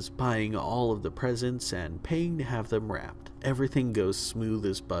places, buying all of the presents and paying to have them wrapped. Everything goes smooth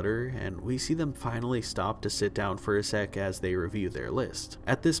as butter, and we see them finally stop to sit down for a sec as they review their list.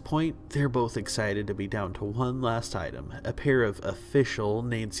 At this point, they're both excited to be down to one last item, a pair of official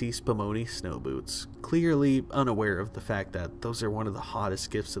Nancy Spumoni snow boots, clearly unaware of the fact that those are one of the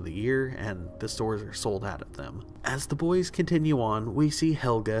hottest gifts of the year and the stores are sold out of them. As the boys continue on, we see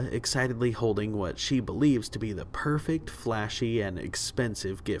Helga excitedly holding what she believes to be the perfect, flashy, and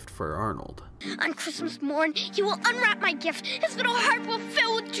expensive gift for Arnold. On Christmas morn, he will unwrap my gift. His little heart will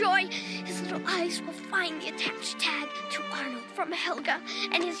fill with joy. His little eyes will find the attached tag to Arnold from Helga,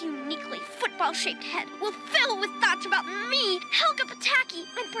 and his uniquely football-shaped head will fill with thoughts about me, Helga Pataki,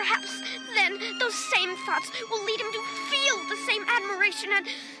 and perhaps then those same thoughts will lead him to feel the same admiration and,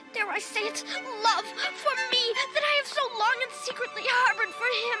 dare I say it, love for me that I have so long and secretly harbored for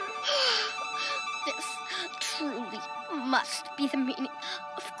him. This truly must be the meaning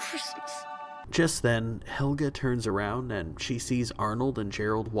of Christmas. Just then, Helga turns around and she sees Arnold and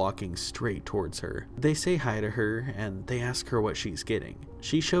Gerald walking straight towards her. They say hi to her and they ask her what she's getting.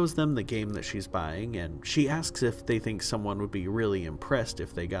 She shows them the game that she's buying and she asks if they think someone would be really impressed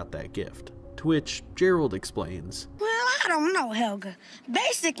if they got that gift. To which Gerald explains, Well, I don't know, Helga.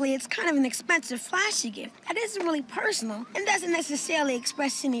 Basically, it's kind of an expensive, flashy gift that isn't really personal and doesn't necessarily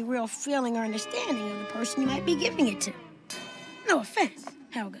express any real feeling or understanding of the person you might be giving it to. No offense,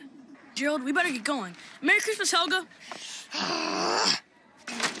 Helga. Gerald, we better get going. Merry Christmas, Helga.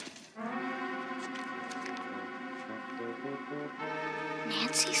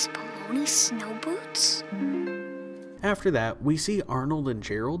 Nancy Spumoni snow boots? After that, we see Arnold and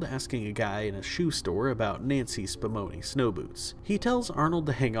Gerald asking a guy in a shoe store about Nancy Spumoni snow boots. He tells Arnold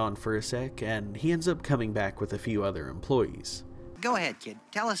to hang on for a sec, and he ends up coming back with a few other employees. Go ahead, kid.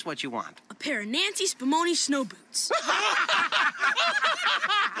 Tell us what you want. A pair of Nancy Spumoni snow boots.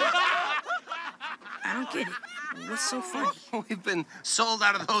 I don't get it. What's so funny? We've been sold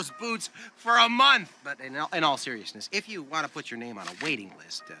out of those boots for a month. But in all seriousness, if you want to put your name on a waiting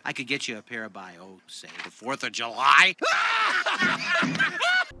list, I could get you a pair by, say, the 4th of July.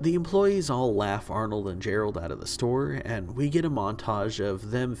 The employees all laugh Arnold and Gerald out of the store, and we get a montage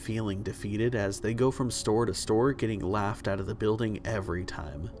of them feeling defeated as they go from store to store, getting laughed out of the building every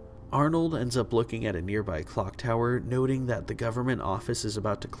time. Arnold ends up looking at a nearby clock tower, noting that the government office is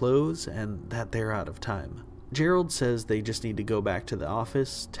about to close and that they're out of time. Gerald says they just need to go back to the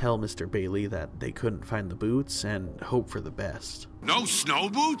office, tell Mr. Bailey that they couldn't find the boots, and hope for the best. No snow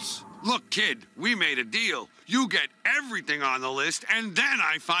boots? Look, kid, we made a deal. You get everything on the list, and then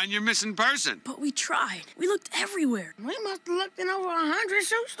I find your missing person. But we tried. We looked everywhere. We must have looked in over 100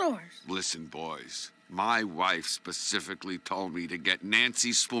 shoe stores. Listen, boys. My wife specifically told me to get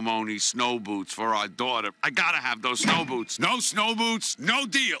Nancy Spumoni snow boots for our daughter. I gotta have those snow boots. No snow boots, no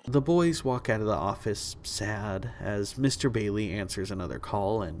deal. The boys walk out of the office sad as Mr. Bailey answers another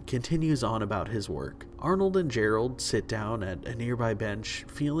call and continues on about his work. Arnold and Gerald sit down at a nearby bench,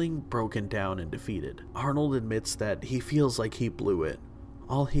 feeling broken down and defeated. Arnold admits that he feels like he blew it.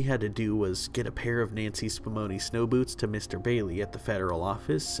 All he had to do was get a pair of Nancy Spumoni snow boots to Mr. Bailey at the federal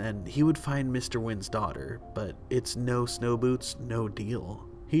office, and he would find Mr. Wynn's daughter, but it's no snow boots, no deal.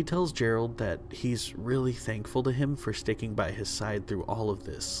 He tells Gerald that he's really thankful to him for sticking by his side through all of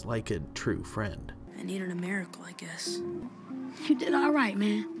this, like a true friend. I needed a miracle, I guess. You did all right,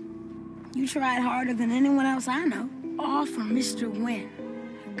 man. You tried harder than anyone else I know. All for Mr. Wynn,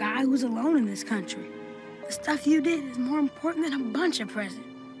 a guy who's alone in this country. The stuff you did is more important than a bunch of presents.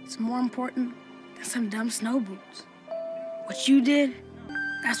 It's more important than some dumb snow boots. What you did,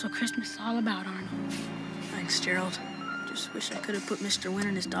 that's what Christmas is all about, Arnold. Thanks, Gerald. Just wish I could have put Mr. Wynn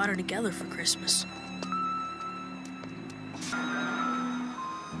and his daughter together for Christmas.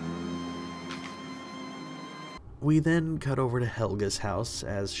 We then cut over to Helga's house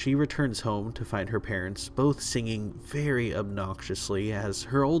as she returns home to find her parents both singing very obnoxiously as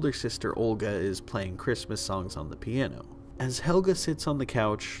her older sister Olga is playing Christmas songs on the piano. As Helga sits on the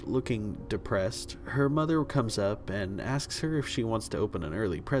couch looking depressed, her mother comes up and asks her if she wants to open an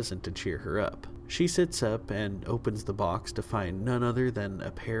early present to cheer her up. She sits up and opens the box to find none other than a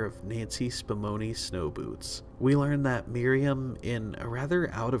pair of Nancy Spumoni snow boots. We learn that Miriam, in a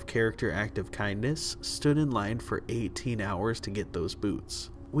rather out-of-character act of kindness, stood in line for 18 hours to get those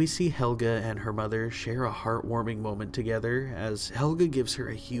boots. We see Helga and her mother share a heartwarming moment together as Helga gives her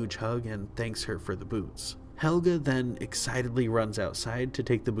a huge hug and thanks her for the boots. Helga then excitedly runs outside to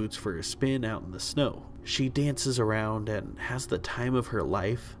take the boots for a spin out in the snow. She dances around and has the time of her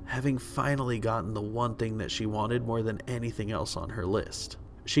life, having finally gotten the one thing that she wanted more than anything else on her list.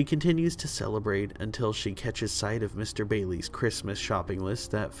 She continues to celebrate until she catches sight of Mr. Bailey's Christmas shopping list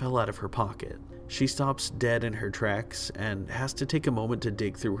that fell out of her pocket. She stops dead in her tracks and has to take a moment to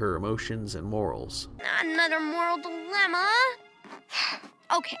dig through her emotions and morals. Another moral dilemma.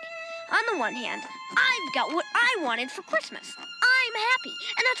 Okay, on the one hand, I've got what I wanted for Christmas. I'm happy,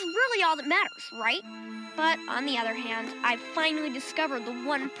 and that's really all that matters, right? But on the other hand, I've finally discovered the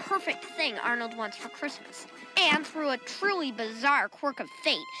one perfect thing Arnold wants for Christmas. And through a truly bizarre quirk of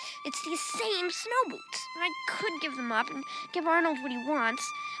fate, it's these same snow boots. I could give them up and give Arnold what he wants,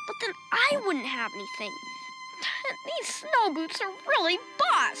 but then I wouldn't have anything. These snow boots are really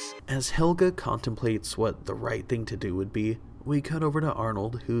boss. As Helga contemplates what the right thing to do would be, we cut over to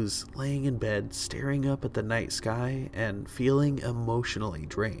Arnold, who's laying in bed staring up at the night sky and feeling emotionally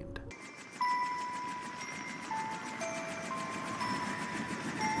drained.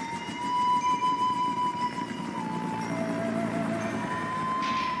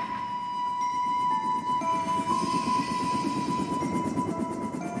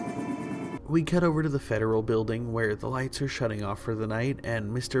 We cut over to the federal building where the lights are shutting off for the night and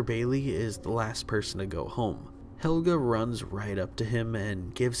Mr. Bailey is the last person to go home. Helga runs right up to him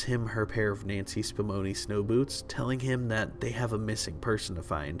and gives him her pair of Nancy Spumoni snow boots, telling him that they have a missing person to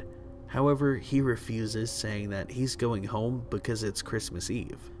find. However, he refuses, saying that he's going home because it's Christmas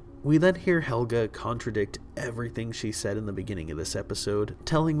Eve. We then hear Helga contradict everything she said in the beginning of this episode,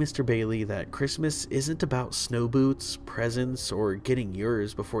 telling Mr. Bailey that Christmas isn't about snow boots, presents, or getting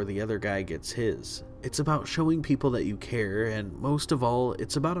yours before the other guy gets his. It's about showing people that you care, and most of all,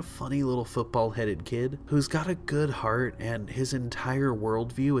 it's about a funny little football-headed kid who's got a good heart and his entire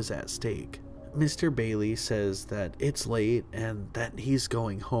worldview is at stake. Mr. Bailey says that it's late and that he's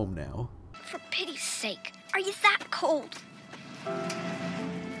going home now. For pity's sake, are you that cold?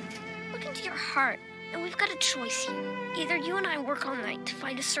 Look into your heart, and we've got a choice here. Either you and I work all night to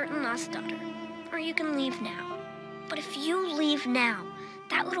find a certain lost daughter, or you can leave now. But if you leave now,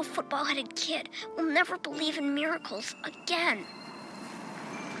 that little football-headed kid will never believe in miracles again.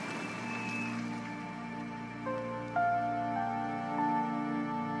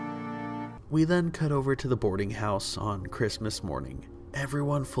 We then cut over to the boarding house on Christmas morning.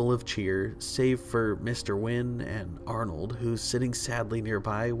 Everyone full of cheer, save for Mr. Wynn and Arnold, who's sitting sadly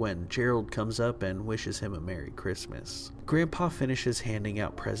nearby when Gerald comes up and wishes him a Merry Christmas. Grandpa finishes handing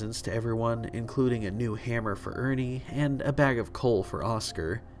out presents to everyone, including a new hammer for Ernie and a bag of coal for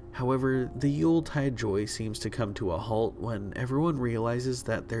Oscar. However, the Yuletide joy seems to come to a halt when everyone realizes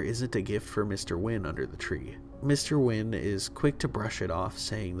that there isn't a gift for Mr. Wynn under the tree. Mr. Wynn is quick to brush it off,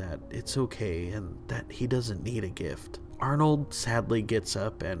 saying that it's okay and that he doesn't need a gift. Arnold sadly gets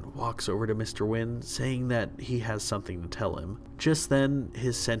up and walks over to Mr. Wynn, saying that he has something to tell him. Just then,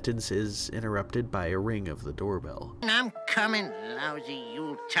 his sentence is interrupted by a ring of the doorbell. I'm coming, lousy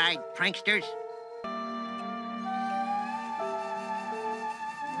Yuletide pranksters.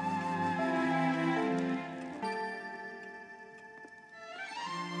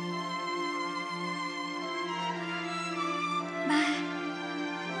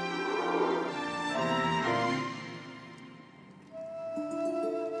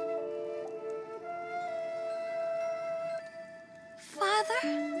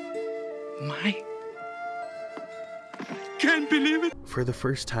 Can't believe it. For the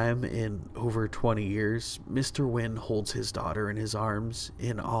first time in over 20 years, Mr. Wynn holds his daughter in his arms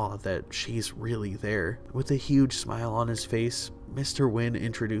in awe that she's really there. With a huge smile on his face, Mr. Wynn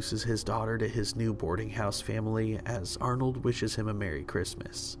introduces his daughter to his new boarding house family as Arnold wishes him a Merry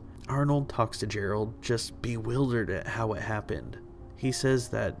Christmas. Arnold talks to Gerald, just bewildered at how it happened. He says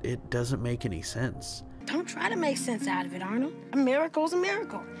that it doesn't make any sense. Don't try to make sense out of it, Arnold. A miracle's a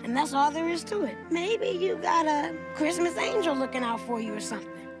miracle, and that's all there is to it. Maybe you got a Christmas angel looking out for you or something.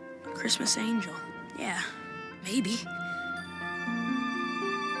 Christmas angel. Yeah, maybe.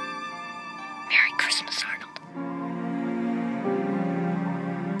 Merry Christmas, Arnold.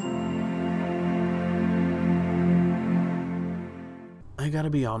 I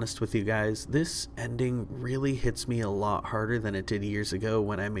gotta be honest with you guys, this ending really hits me a lot harder than it did years ago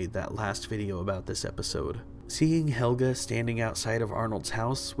when I made that last video about this episode. Seeing Helga standing outside of Arnold's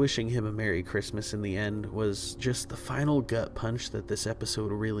house, wishing him a Merry Christmas in the end, was just the final gut punch that this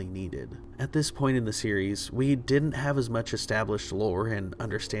episode really needed. At this point in the series, we didn't have as much established lore and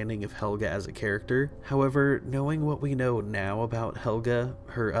understanding of Helga as a character. However, knowing what we know now about Helga,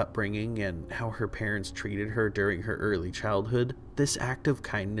 her upbringing, and how her parents treated her during her early childhood, this act of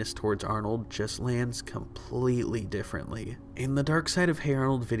kindness towards Arnold just lands completely differently. In the Dark Side of Hey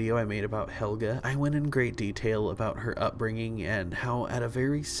Arnold video I made about Helga, I went in great detail about her upbringing and how at a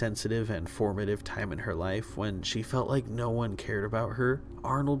very sensitive and formative time in her life when she felt like no one cared about her,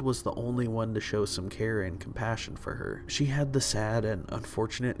 Arnold was the only one to show some care and compassion for her. She had the sad and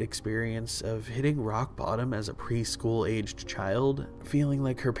unfortunate experience of hitting rock bottom as a preschool-aged child, feeling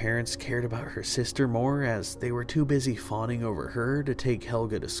like her parents cared about her sister more as they were too busy fawning over her to take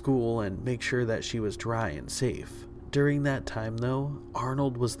Helga to school and make sure that she was dry and safe. During that time though,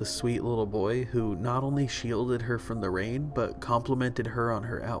 Arnold was the sweet little boy who not only shielded her from the rain, but complimented her on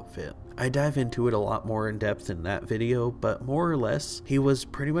her outfit. I dive into it a lot more in depth in that video, but more or less, he was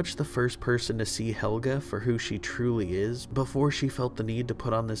pretty much the first person to see Helga for who she truly is before she felt the need to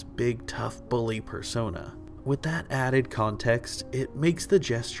put on this big tough bully persona. With that added context, it makes the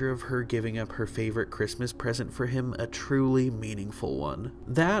gesture of her giving up her favorite Christmas present for him a truly meaningful one.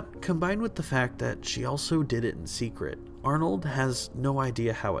 That, combined with the fact that she also did it in secret. Arnold has no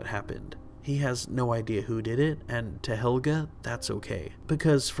idea how it happened. He has no idea who did it, and to Helga, that's okay.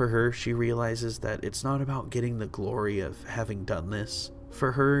 Because for her, she realizes that it's not about getting the glory of having done this.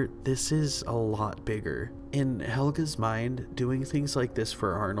 For her, this is a lot bigger. In Helga's mind, doing things like this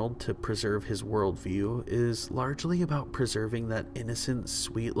for Arnold to preserve his worldview is largely about preserving that innocent,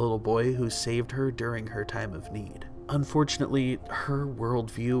 sweet little boy who saved her during her time of need. Unfortunately, her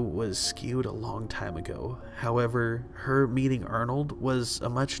worldview was skewed a long time ago. However, her meeting Arnold was a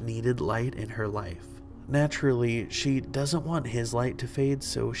much needed light in her life. Naturally, she doesn't want his light to fade,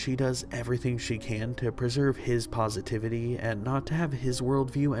 so she does everything she can to preserve his positivity and not to have his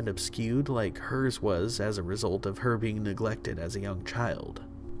worldview end up skewed like hers was as a result of her being neglected as a young child.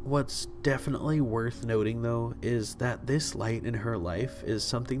 What's definitely worth noting though is that this light in her life is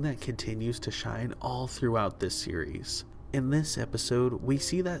something that continues to shine all throughout this series. In this episode, we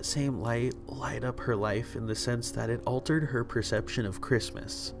see that same light light up her life in the sense that it altered her perception of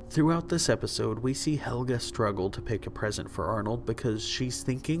Christmas. Throughout this episode, we see Helga struggle to pick a present for Arnold because she's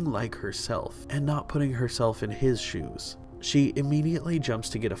thinking like herself and not putting herself in his shoes. She immediately jumps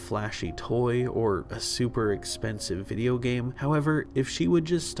to get a flashy toy or a super expensive video game. However, if she would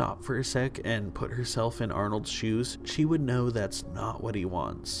just stop for a sec and put herself in Arnold's shoes, she would know that's not what he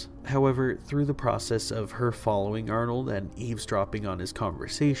wants. However, through the process of her following Arnold and eavesdropping on his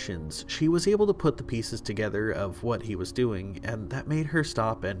conversations, she was able to put the pieces together of what he was doing, and that made her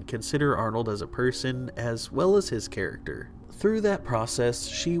stop and consider Arnold as a person as well as his character. Through that process,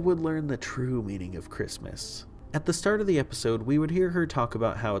 she would learn the true meaning of Christmas. At the start of the episode, we would hear her talk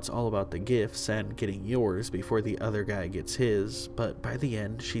about how it's all about the gifts and getting yours before the other guy gets his, but by the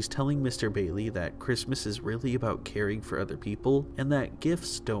end, she's telling Mr. Bailey that Christmas is really about caring for other people and that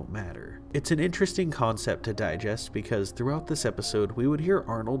gifts don't matter. It's an interesting concept to digest because throughout this episode, we would hear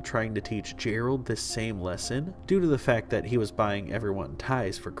Arnold trying to teach Gerald this same lesson due to the fact that he was buying everyone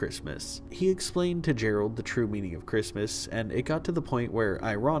ties for Christmas. He explained to Gerald the true meaning of Christmas, and it got to the point where,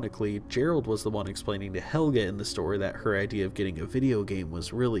 ironically, Gerald was the one explaining to Helga in the store that her idea of getting a video game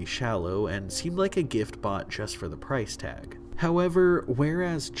was really shallow and seemed like a gift bought just for the price tag. However,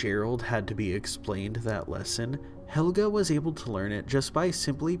 whereas Gerald had to be explained that lesson, Helga was able to learn it just by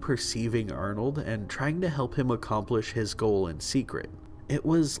simply perceiving Arnold and trying to help him accomplish his goal in secret. It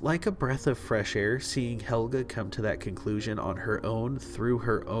was like a breath of fresh air seeing Helga come to that conclusion on her own through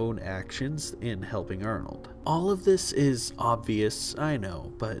her own actions in helping Arnold. All of this is obvious, I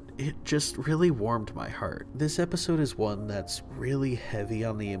know, but it just really warmed my heart. This episode is one that's really heavy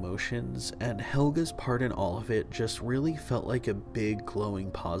on the emotions, and Helga's part in all of it just really felt like a big glowing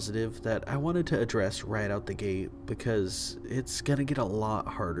positive that I wanted to address right out the gate because it's gonna get a lot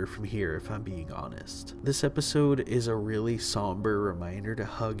harder from here if I'm being honest. This episode is a really somber reminder to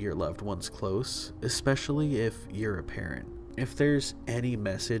hug your loved ones close, especially if you're a parent. If there's any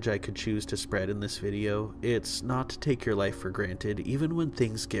message I could choose to spread in this video, it's not to take your life for granted even when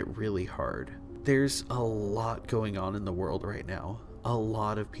things get really hard. There's a lot going on in the world right now. A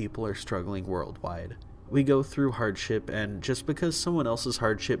lot of people are struggling worldwide. We go through hardship, and just because someone else's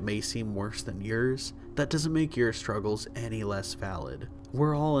hardship may seem worse than yours, that doesn't make your struggles any less valid.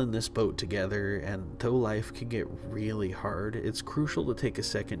 We're all in this boat together, and though life can get really hard, it's crucial to take a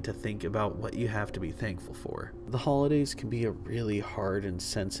second to think about what you have to be thankful for. The holidays can be a really hard and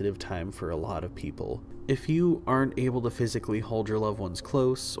sensitive time for a lot of people. If you aren't able to physically hold your loved ones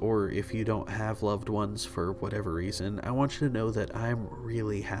close, or if you don't have loved ones for whatever reason, I want you to know that I'm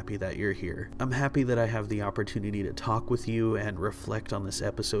really happy that you're here. I'm happy that I have the opportunity to talk with you and reflect on this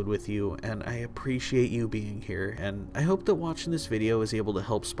episode with you, and I appreciate you being here, and I hope that watching this video is able to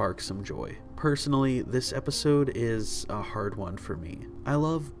help spark some joy. Personally, this episode is a hard one for me. I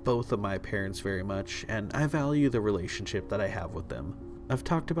love both of my parents very much, and I value the relationship that I have with them. I've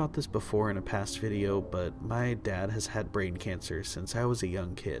talked about this before in a past video, but my dad has had brain cancer since I was a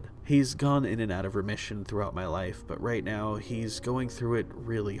young kid. He's gone in and out of remission throughout my life, but right now he's going through it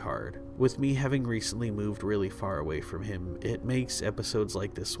really hard. With me having recently moved really far away from him, it makes episodes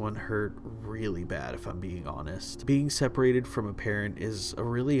like this one hurt really bad if I'm being honest. Being separated from a parent is a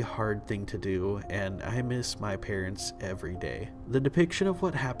really hard thing to do, and I miss my parents every day. The depiction of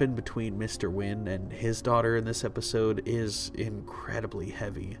what happened between Mr. Wynn and his daughter in this episode is incredibly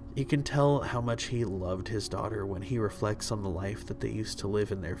heavy. You can tell how much he loved his daughter when he reflects on the life that they used to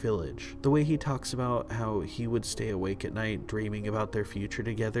live in their village. The way he talks about how he would stay awake at night dreaming about their future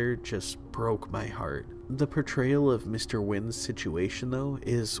together just broke my heart. The portrayal of Mr. Wynn's situation, though,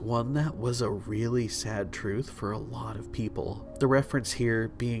 is one that was a really sad truth for a lot of people. The reference here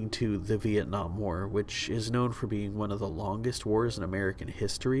being to the Vietnam War, which is known for being one of the longest wars in American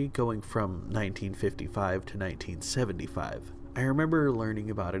history, going from 1955 to 1975. I remember learning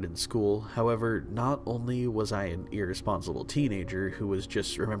about it in school. However, not only was I an irresponsible teenager who was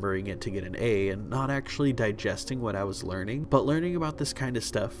just remembering it to get an A and not actually digesting what I was learning, but learning about this kind of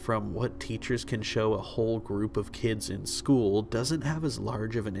stuff from what teachers can show a whole group of kids in school doesn't have as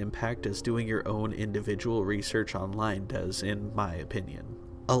large of an impact as doing your own individual research online does, in my opinion.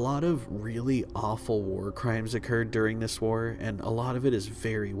 A lot of really awful war crimes occurred during this war, and a lot of it is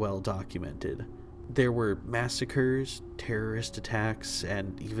very well documented. There were massacres, terrorist attacks,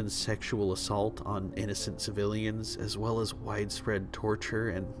 and even sexual assault on innocent civilians, as well as widespread torture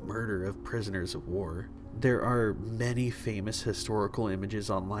and murder of prisoners of war. There are many famous historical images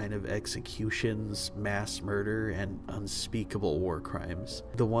online of executions, mass murder, and unspeakable war crimes.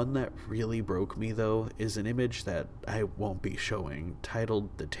 The one that really broke me, though, is an image that I won't be showing,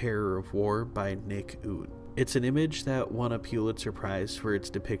 titled "The Terror of War" by Nick Ut. It's an image that won a Pulitzer Prize for its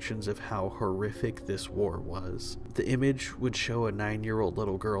depictions of how horrific this war was. The image would show a 9-year-old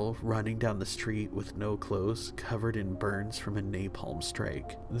little girl running down the street with no clothes, covered in burns from a napalm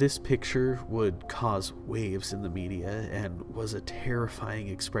strike. This picture would cause waves in the media and was a terrifying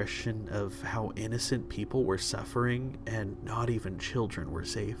expression of how innocent people were suffering and not even children were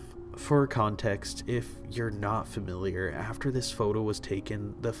safe. For context, if you're not familiar, after this photo was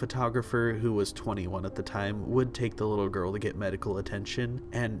taken, the photographer, who was 21 at the time, would take the little girl to get medical attention,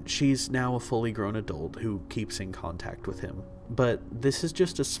 and she's now a fully grown adult who keeps in contact with him. But this is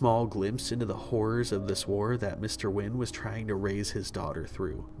just a small glimpse into the horrors of this war that Mr. Wynn was trying to raise his daughter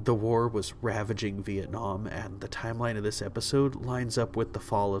through. The war was ravaging Vietnam, and the timeline of this episode lines up with the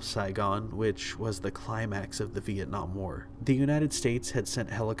fall of Saigon, which was the climax of the Vietnam War. The United States had sent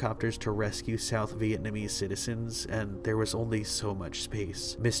helicopters to rescue South Vietnamese citizens, and there was only so much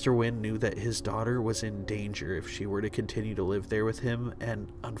space. Mr. Wynn knew that his daughter was in danger if she were to continue to live there with him,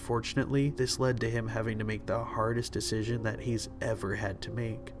 and unfortunately, this led to him having to make the hardest decision that he's ever had to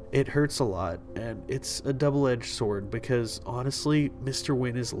make. It hurts a lot, and it's a double-edged sword because honestly, Mr.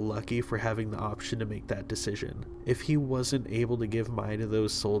 Wynn is lucky for having the option to make that decision. If he wasn't able to give Mai to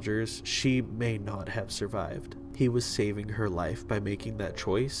those soldiers, she may not have survived. He was saving her life by making that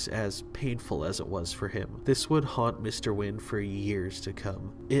choice, as painful as it was for him. This would haunt Mr. Wynn for years to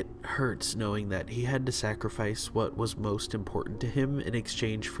come. It hurts knowing that he had to sacrifice what was most important to him in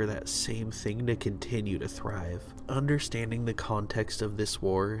exchange for that same thing to continue to thrive. Understanding the context of this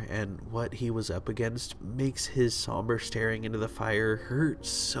war and what he was up against makes his somber staring into the fire hurt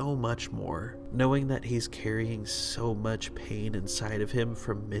so much more. Knowing that he's carrying so much pain inside of him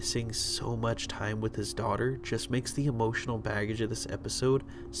from missing so much time with his daughter just makes the emotional baggage of this episode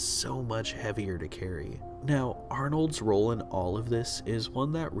so much heavier to carry. Now, Arnold's role in all of this is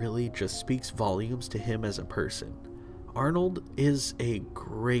one that really just speaks volumes to him as a person. Arnold is a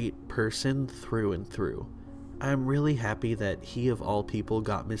great person through and through. I'm really happy that he of all people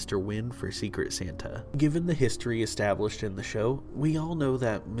got Mr. Wynn for Secret Santa. Given the history established in the show, we all know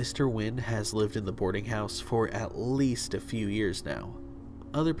that Mr. Wynn has lived in the boarding house for at least a few years now.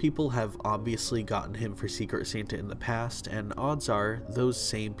 Other people have obviously gotten him for Secret Santa in the past, and odds are those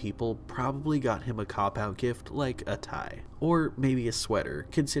same people probably got him a cop-out gift like a tie. Or maybe a sweater,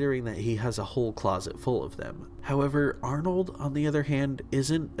 considering that he has a whole closet full of them. However, Arnold, on the other hand,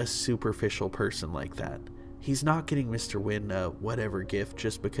 isn't a superficial person like that. He's not getting Mr. Wynn a whatever gift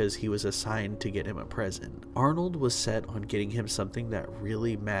just because he was assigned to get him a present. Arnold was set on getting him something that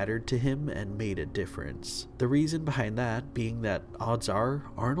really mattered to him and made a difference. The reason behind that being that odds are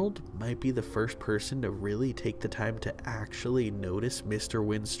Arnold might be the first person to really take the time to actually notice Mr.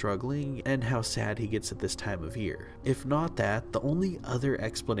 Wynn struggling and how sad he gets at this time of year. If not that, the only other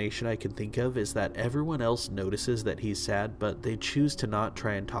explanation I can think of is that everyone else notices that he's sad, but they choose to not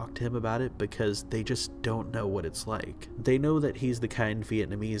try and talk to him about it because they just don't know what it's like. They know that he's the kind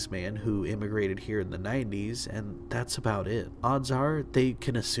Vietnamese man who immigrated here in the 90s, and that's about it. Odds are they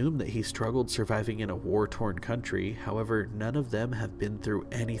can assume that he struggled surviving in a war-torn country, however none of them have been through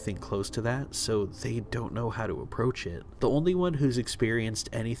anything close to that, so they don't know how to approach it. The only one who's experienced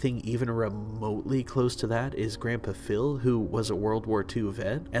anything even remotely close to that is Grandpa Phil, who was a World War II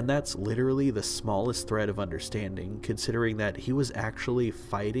vet, and that's literally the smallest thread of understanding, considering that he was actually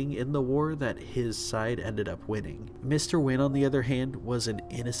fighting in the war that his side ended up winning. Mr. Wynn, on the other hand, was an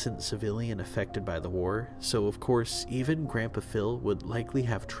innocent civilian affected by the war, so of course even Grandpa Phil would likely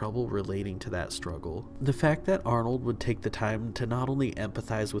have trouble relating to that struggle. The fact that Arnold would take the time to not only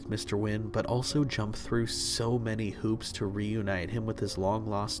empathize with Mr. Wynn, but also jump through so many hoops to reunite him with his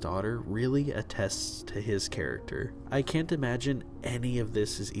long-lost daughter really attests to his character. I can't imagine any of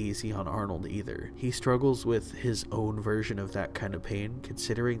this is easy on Arnold either. He struggles with his own version of that kind of pain,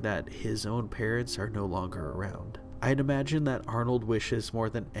 considering that his own parents are no longer around. I'd imagine that Arnold wishes more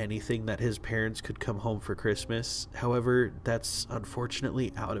than anything that his parents could come home for Christmas, however, that's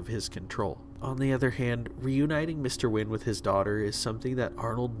unfortunately out of his control. On the other hand, reuniting Mr. Wynn with his daughter is something that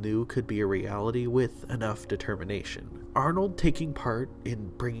Arnold knew could be a reality with enough determination. Arnold taking part in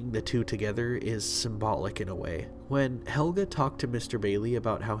bringing the two together is symbolic in a way. When Helga talked to Mr. Bailey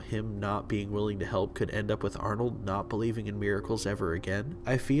about how him not being willing to help could end up with Arnold not believing in miracles ever again,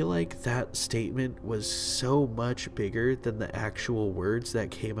 I feel like that statement was so much bigger than the actual words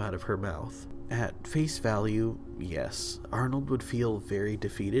that came out of her mouth. At face value, yes, Arnold would feel very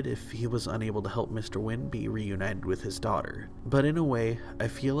defeated if he was unable to help Mr. Wynn be reunited with his daughter. But in a way, I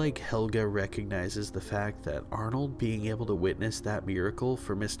feel like Helga recognizes the fact that Arnold being able to witness that miracle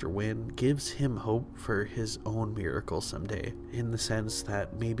for Mr. Wynn gives him hope for his own miracle someday, in the sense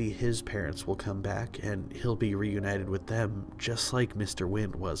that maybe his parents will come back and he'll be reunited with them just like Mr.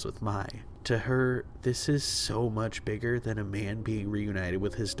 Wynn was with Mai. To her, this is so much bigger than a man being reunited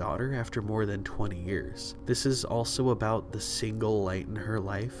with his daughter after more than 20 years. This is also about the single light in her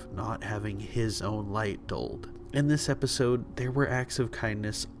life not having his own light dulled. In this episode, there were acts of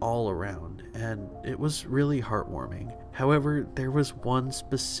kindness all around, and it was really heartwarming. However, there was one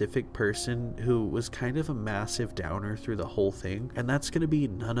specific person who was kind of a massive downer through the whole thing, and that's going to be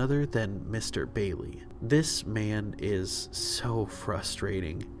none other than Mr. Bailey. This man is so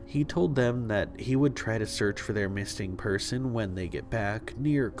frustrating. He told them that he would try to search for their missing person when they get back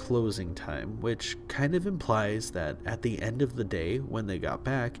near closing time, which kind of implies that at the end of the day, when they got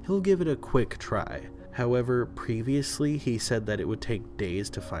back, he'll give it a quick try. However, previously he said that it would take days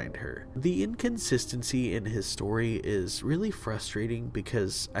to find her. The inconsistency in his story is really frustrating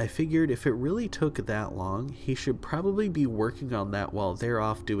because I figured if it really took that long, he should probably be working on that while they're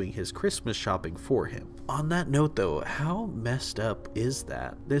off doing his Christmas shopping for him. On that note though, how messed up is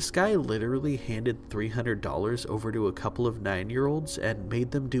that? This guy literally handed $300 over to a couple of 9-year-olds and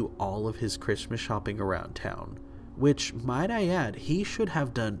made them do all of his Christmas shopping around town. Which, might I add, he should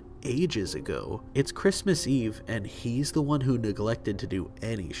have done ages ago. It's Christmas Eve and he's the one who neglected to do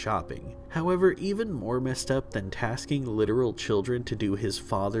any shopping. However, even more messed up than tasking literal children to do his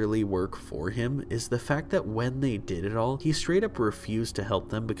fatherly work for him is the fact that when they did it all, he straight up refused to help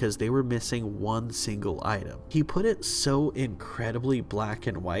them because they were missing one single item. He put it so incredibly black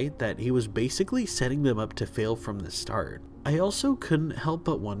and white that he was basically setting them up to fail from the start. I also couldn't help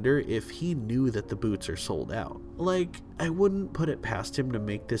but wonder if he knew that the boots are sold out. Like, I wouldn't put it past him to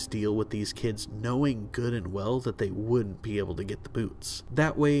make this deal with these kids knowing good and well that they wouldn't be able to get the boots.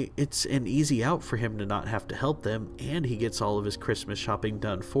 That way, it's an easy out for him to not have to help them, and he gets all of his Christmas shopping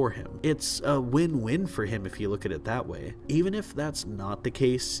done for him. It's a win-win for him if you look at it that way. Even if that's not the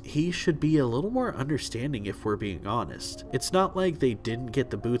case, he should be a little more understanding if we're being honest. It's not like they didn't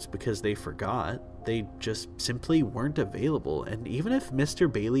get the boots because they forgot. They just simply weren't available, and even if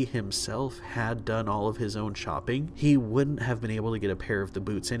Mr. Bailey himself had done all of his own shopping, he wouldn't have been able to get a pair of the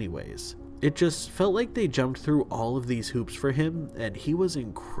boots anyways. It just felt like they jumped through all of these hoops for him, and he was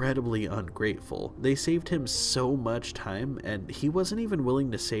incredibly ungrateful. They saved him so much time, and he wasn't even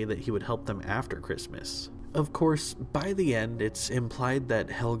willing to say that he would help them after Christmas. Of course, by the end, it's implied that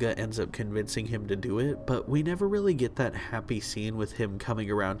Helga ends up convincing him to do it, but we never really get that happy scene with him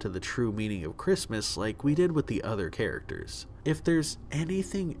coming around to the true meaning of Christmas like we did with the other characters. If there's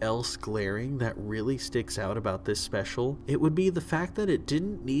anything else glaring that really sticks out about this special, it would be the fact that it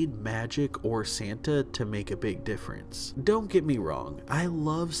didn't need magic or Santa to make a big difference. Don't get me wrong, I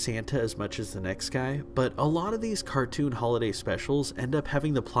love Santa as much as the next guy, but a lot of these cartoon holiday specials end up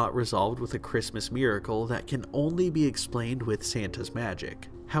having the plot resolved with a Christmas miracle that can only be explained with Santa's magic.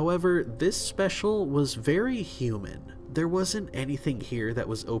 However, this special was very human. There wasn't anything here that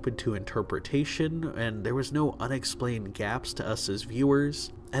was open to interpretation, and there was no unexplained gaps to us as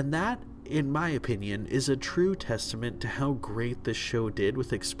viewers, and that, in my opinion, is a true testament to how great this show did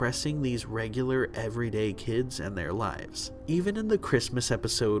with expressing these regular, everyday kids and their lives. Even in the Christmas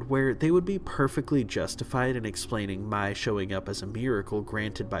episode, where they would be perfectly justified in explaining Mai showing up as a miracle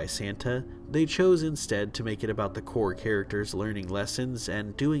granted by Santa, they chose instead to make it about the core characters learning lessons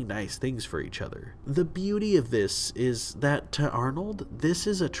and doing nice things for each other. The beauty of this is that to Arnold, this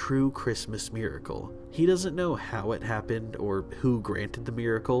is a true Christmas miracle. He doesn't know how it happened or who granted the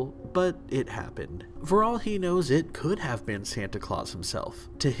miracle, but it happened. For all he knows, it could have been Santa Claus himself.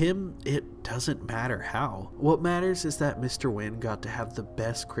 To him, it doesn't matter how. What matters is that Mr. Wynn got to have the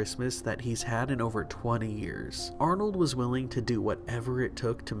best Christmas that he's had in over 20 years. Arnold was willing to do whatever it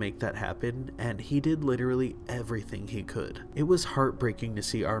took to make that happen, and he did literally everything he could. It was heartbreaking to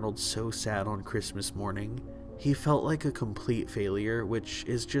see Arnold so sad on Christmas morning. He felt like a complete failure, which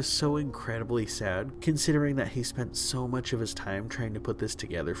is just so incredibly sad, considering that he spent so much of his time trying to put this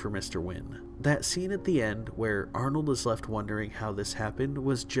together for Mr. Wynn. That scene at the end, where Arnold is left wondering how this happened,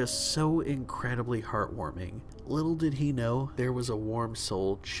 was just so incredibly heartwarming. Little did he know, there was a warm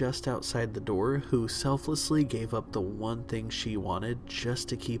soul just outside the door who selflessly gave up the one thing she wanted just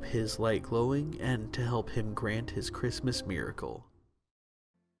to keep his light glowing and to help him grant his Christmas miracle.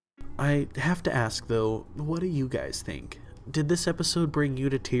 I have to ask though, what do you guys think? Did this episode bring you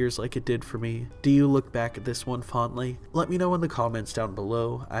to tears like it did for me? Do you look back at this one fondly? Let me know in the comments down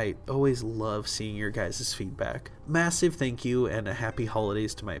below. I always love seeing your guys' feedback. Massive thank you and a happy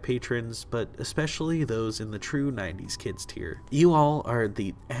holidays to my patrons, but especially those in the true 90s kids tier. You all are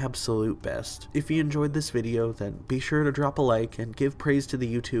the absolute best. If you enjoyed this video, then be sure to drop a like and give praise to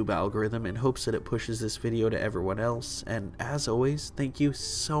the YouTube algorithm in hopes that it pushes this video to everyone else. And as always, thank you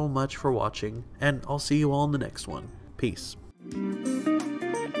so much for watching, and I'll see you all in the next one. Peace.